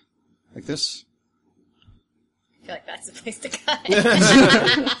favor? Like this? I feel like that's the place to cut.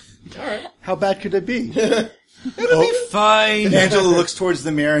 Alright. How bad could it be? It'll be fine. And Angela looks towards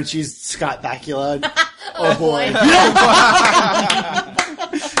the mirror and she's Scott Bakula. Oh boy.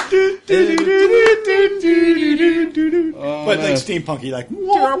 But like steampunky, like. And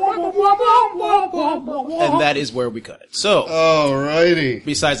that is where we cut it. So, Alrighty.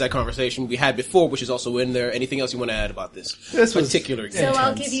 besides that conversation we had before, which is also in there, anything else you want to add about this particular So game?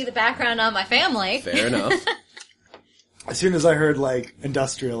 I'll give you the background on my family. Fair enough. As soon as I heard like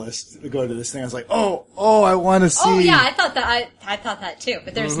industrialists go to this thing, I was like, oh, I want to see. Oh yeah, I thought that too.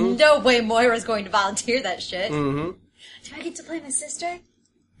 But there's no way Moira's going to volunteer that shit. Mm-hmm. Do I get to play my sister?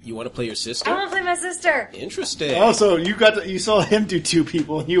 You want to play your sister? I want to play my sister. Interesting. Oh, so you saw him do 2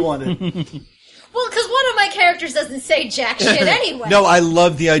 people and you wanted. Well, because one of my characters doesn't say jack shit anyway. No, I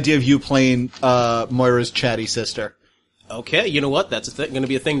love the idea of you playing Moira's chatty sister. Okay, you know what? That's going to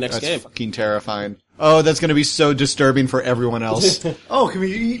be a thing next That's game. fucking terrifying. Oh, that's going to be so disturbing for everyone else. Oh, can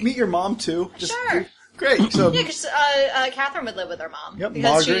we meet your mom too? Sure. Great. So Yeah, because Catherine would live with her mom. yep,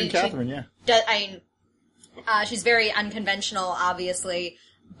 Because Margaret and Catherine. Yeah. She's very unconventional, obviously,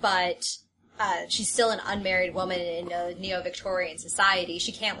 but she's still an unmarried woman in a neo-Victorian society.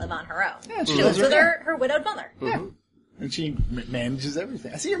 She can't live on her own. Yeah, she lives with her widowed mother. Yeah. And she manages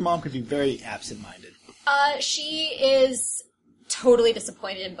everything. I see your mom could be very absent-minded. She is totally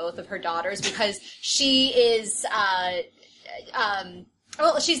disappointed in both of her daughters because she is,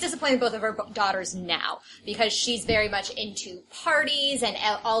 she's disappointed in both of her daughters now because she's very much into parties and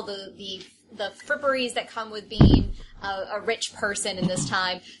all the fripperies that come with being a rich person in this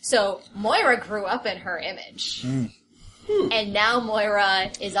time. So Moira grew up in her image. And now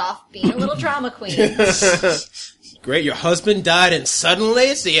Moira is off being a little drama queen. Great, your husband died and suddenly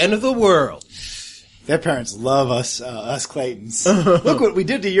it's the end of the world. Their parents love us Claytons. Look what we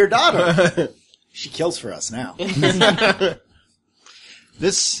did to your daughter. She kills for us now.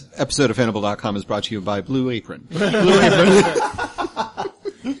 This episode of Hannibal.com is brought to you by Blue Apron.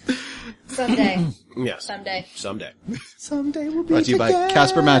 Someday. Yes. Someday. Someday we'll be Brought to you by together.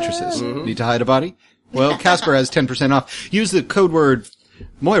 Casper Mattresses. Need to hide a body? Well, Casper has 10% off. Use the code word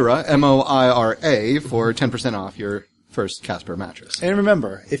Moira, M-O-I-R-A, for 10% off your first Casper mattress. And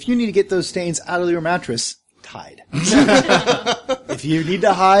remember, if you need to get those stains out of your mattress, Tide. If you need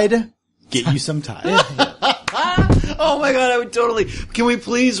to hide, get you some Tide. Oh my god, I would totally. Can we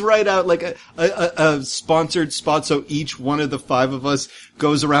please write out like a sponsored spot so each one of the 5 of us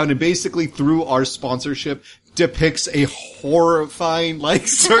goes around and basically through our sponsorship depicts a horrifying like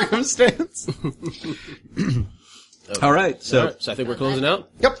circumstance? All right, so I think we're closing out.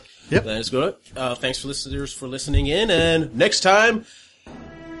 Yep. Let's go. Thanks for listeners for listening in, and next time,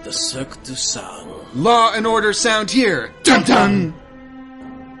 the Cirque du Sang. Law and Order sound here. Dun dun.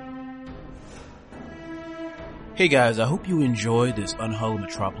 Hey guys, I hope you enjoyed this Unhallowed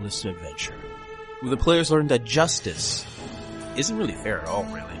Metropolis adventure, where the players learn that justice isn't really fair at all,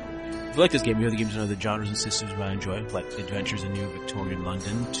 really. If you like this game, you have the games and other genres and systems you might enjoy, like adventures in New Victorian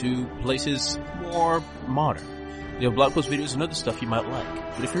London to places more modern. You have blog post videos and other stuff you might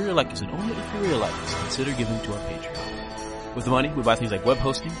like. But if you really like this, and only if you really like this, consider giving to our Patreon. With the money, we buy things like web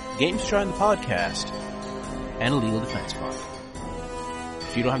hosting, games to try on the podcast, and a legal defense fund.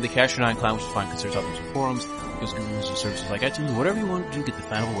 If you don't have the cash or $9 which is fine, consider talking to forums, because Google user services like iTunes, whatever you want to do, get the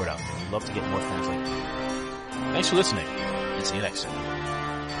fan of a word out there. We'd love to get more fans like you. Thanks for listening, and see you next time.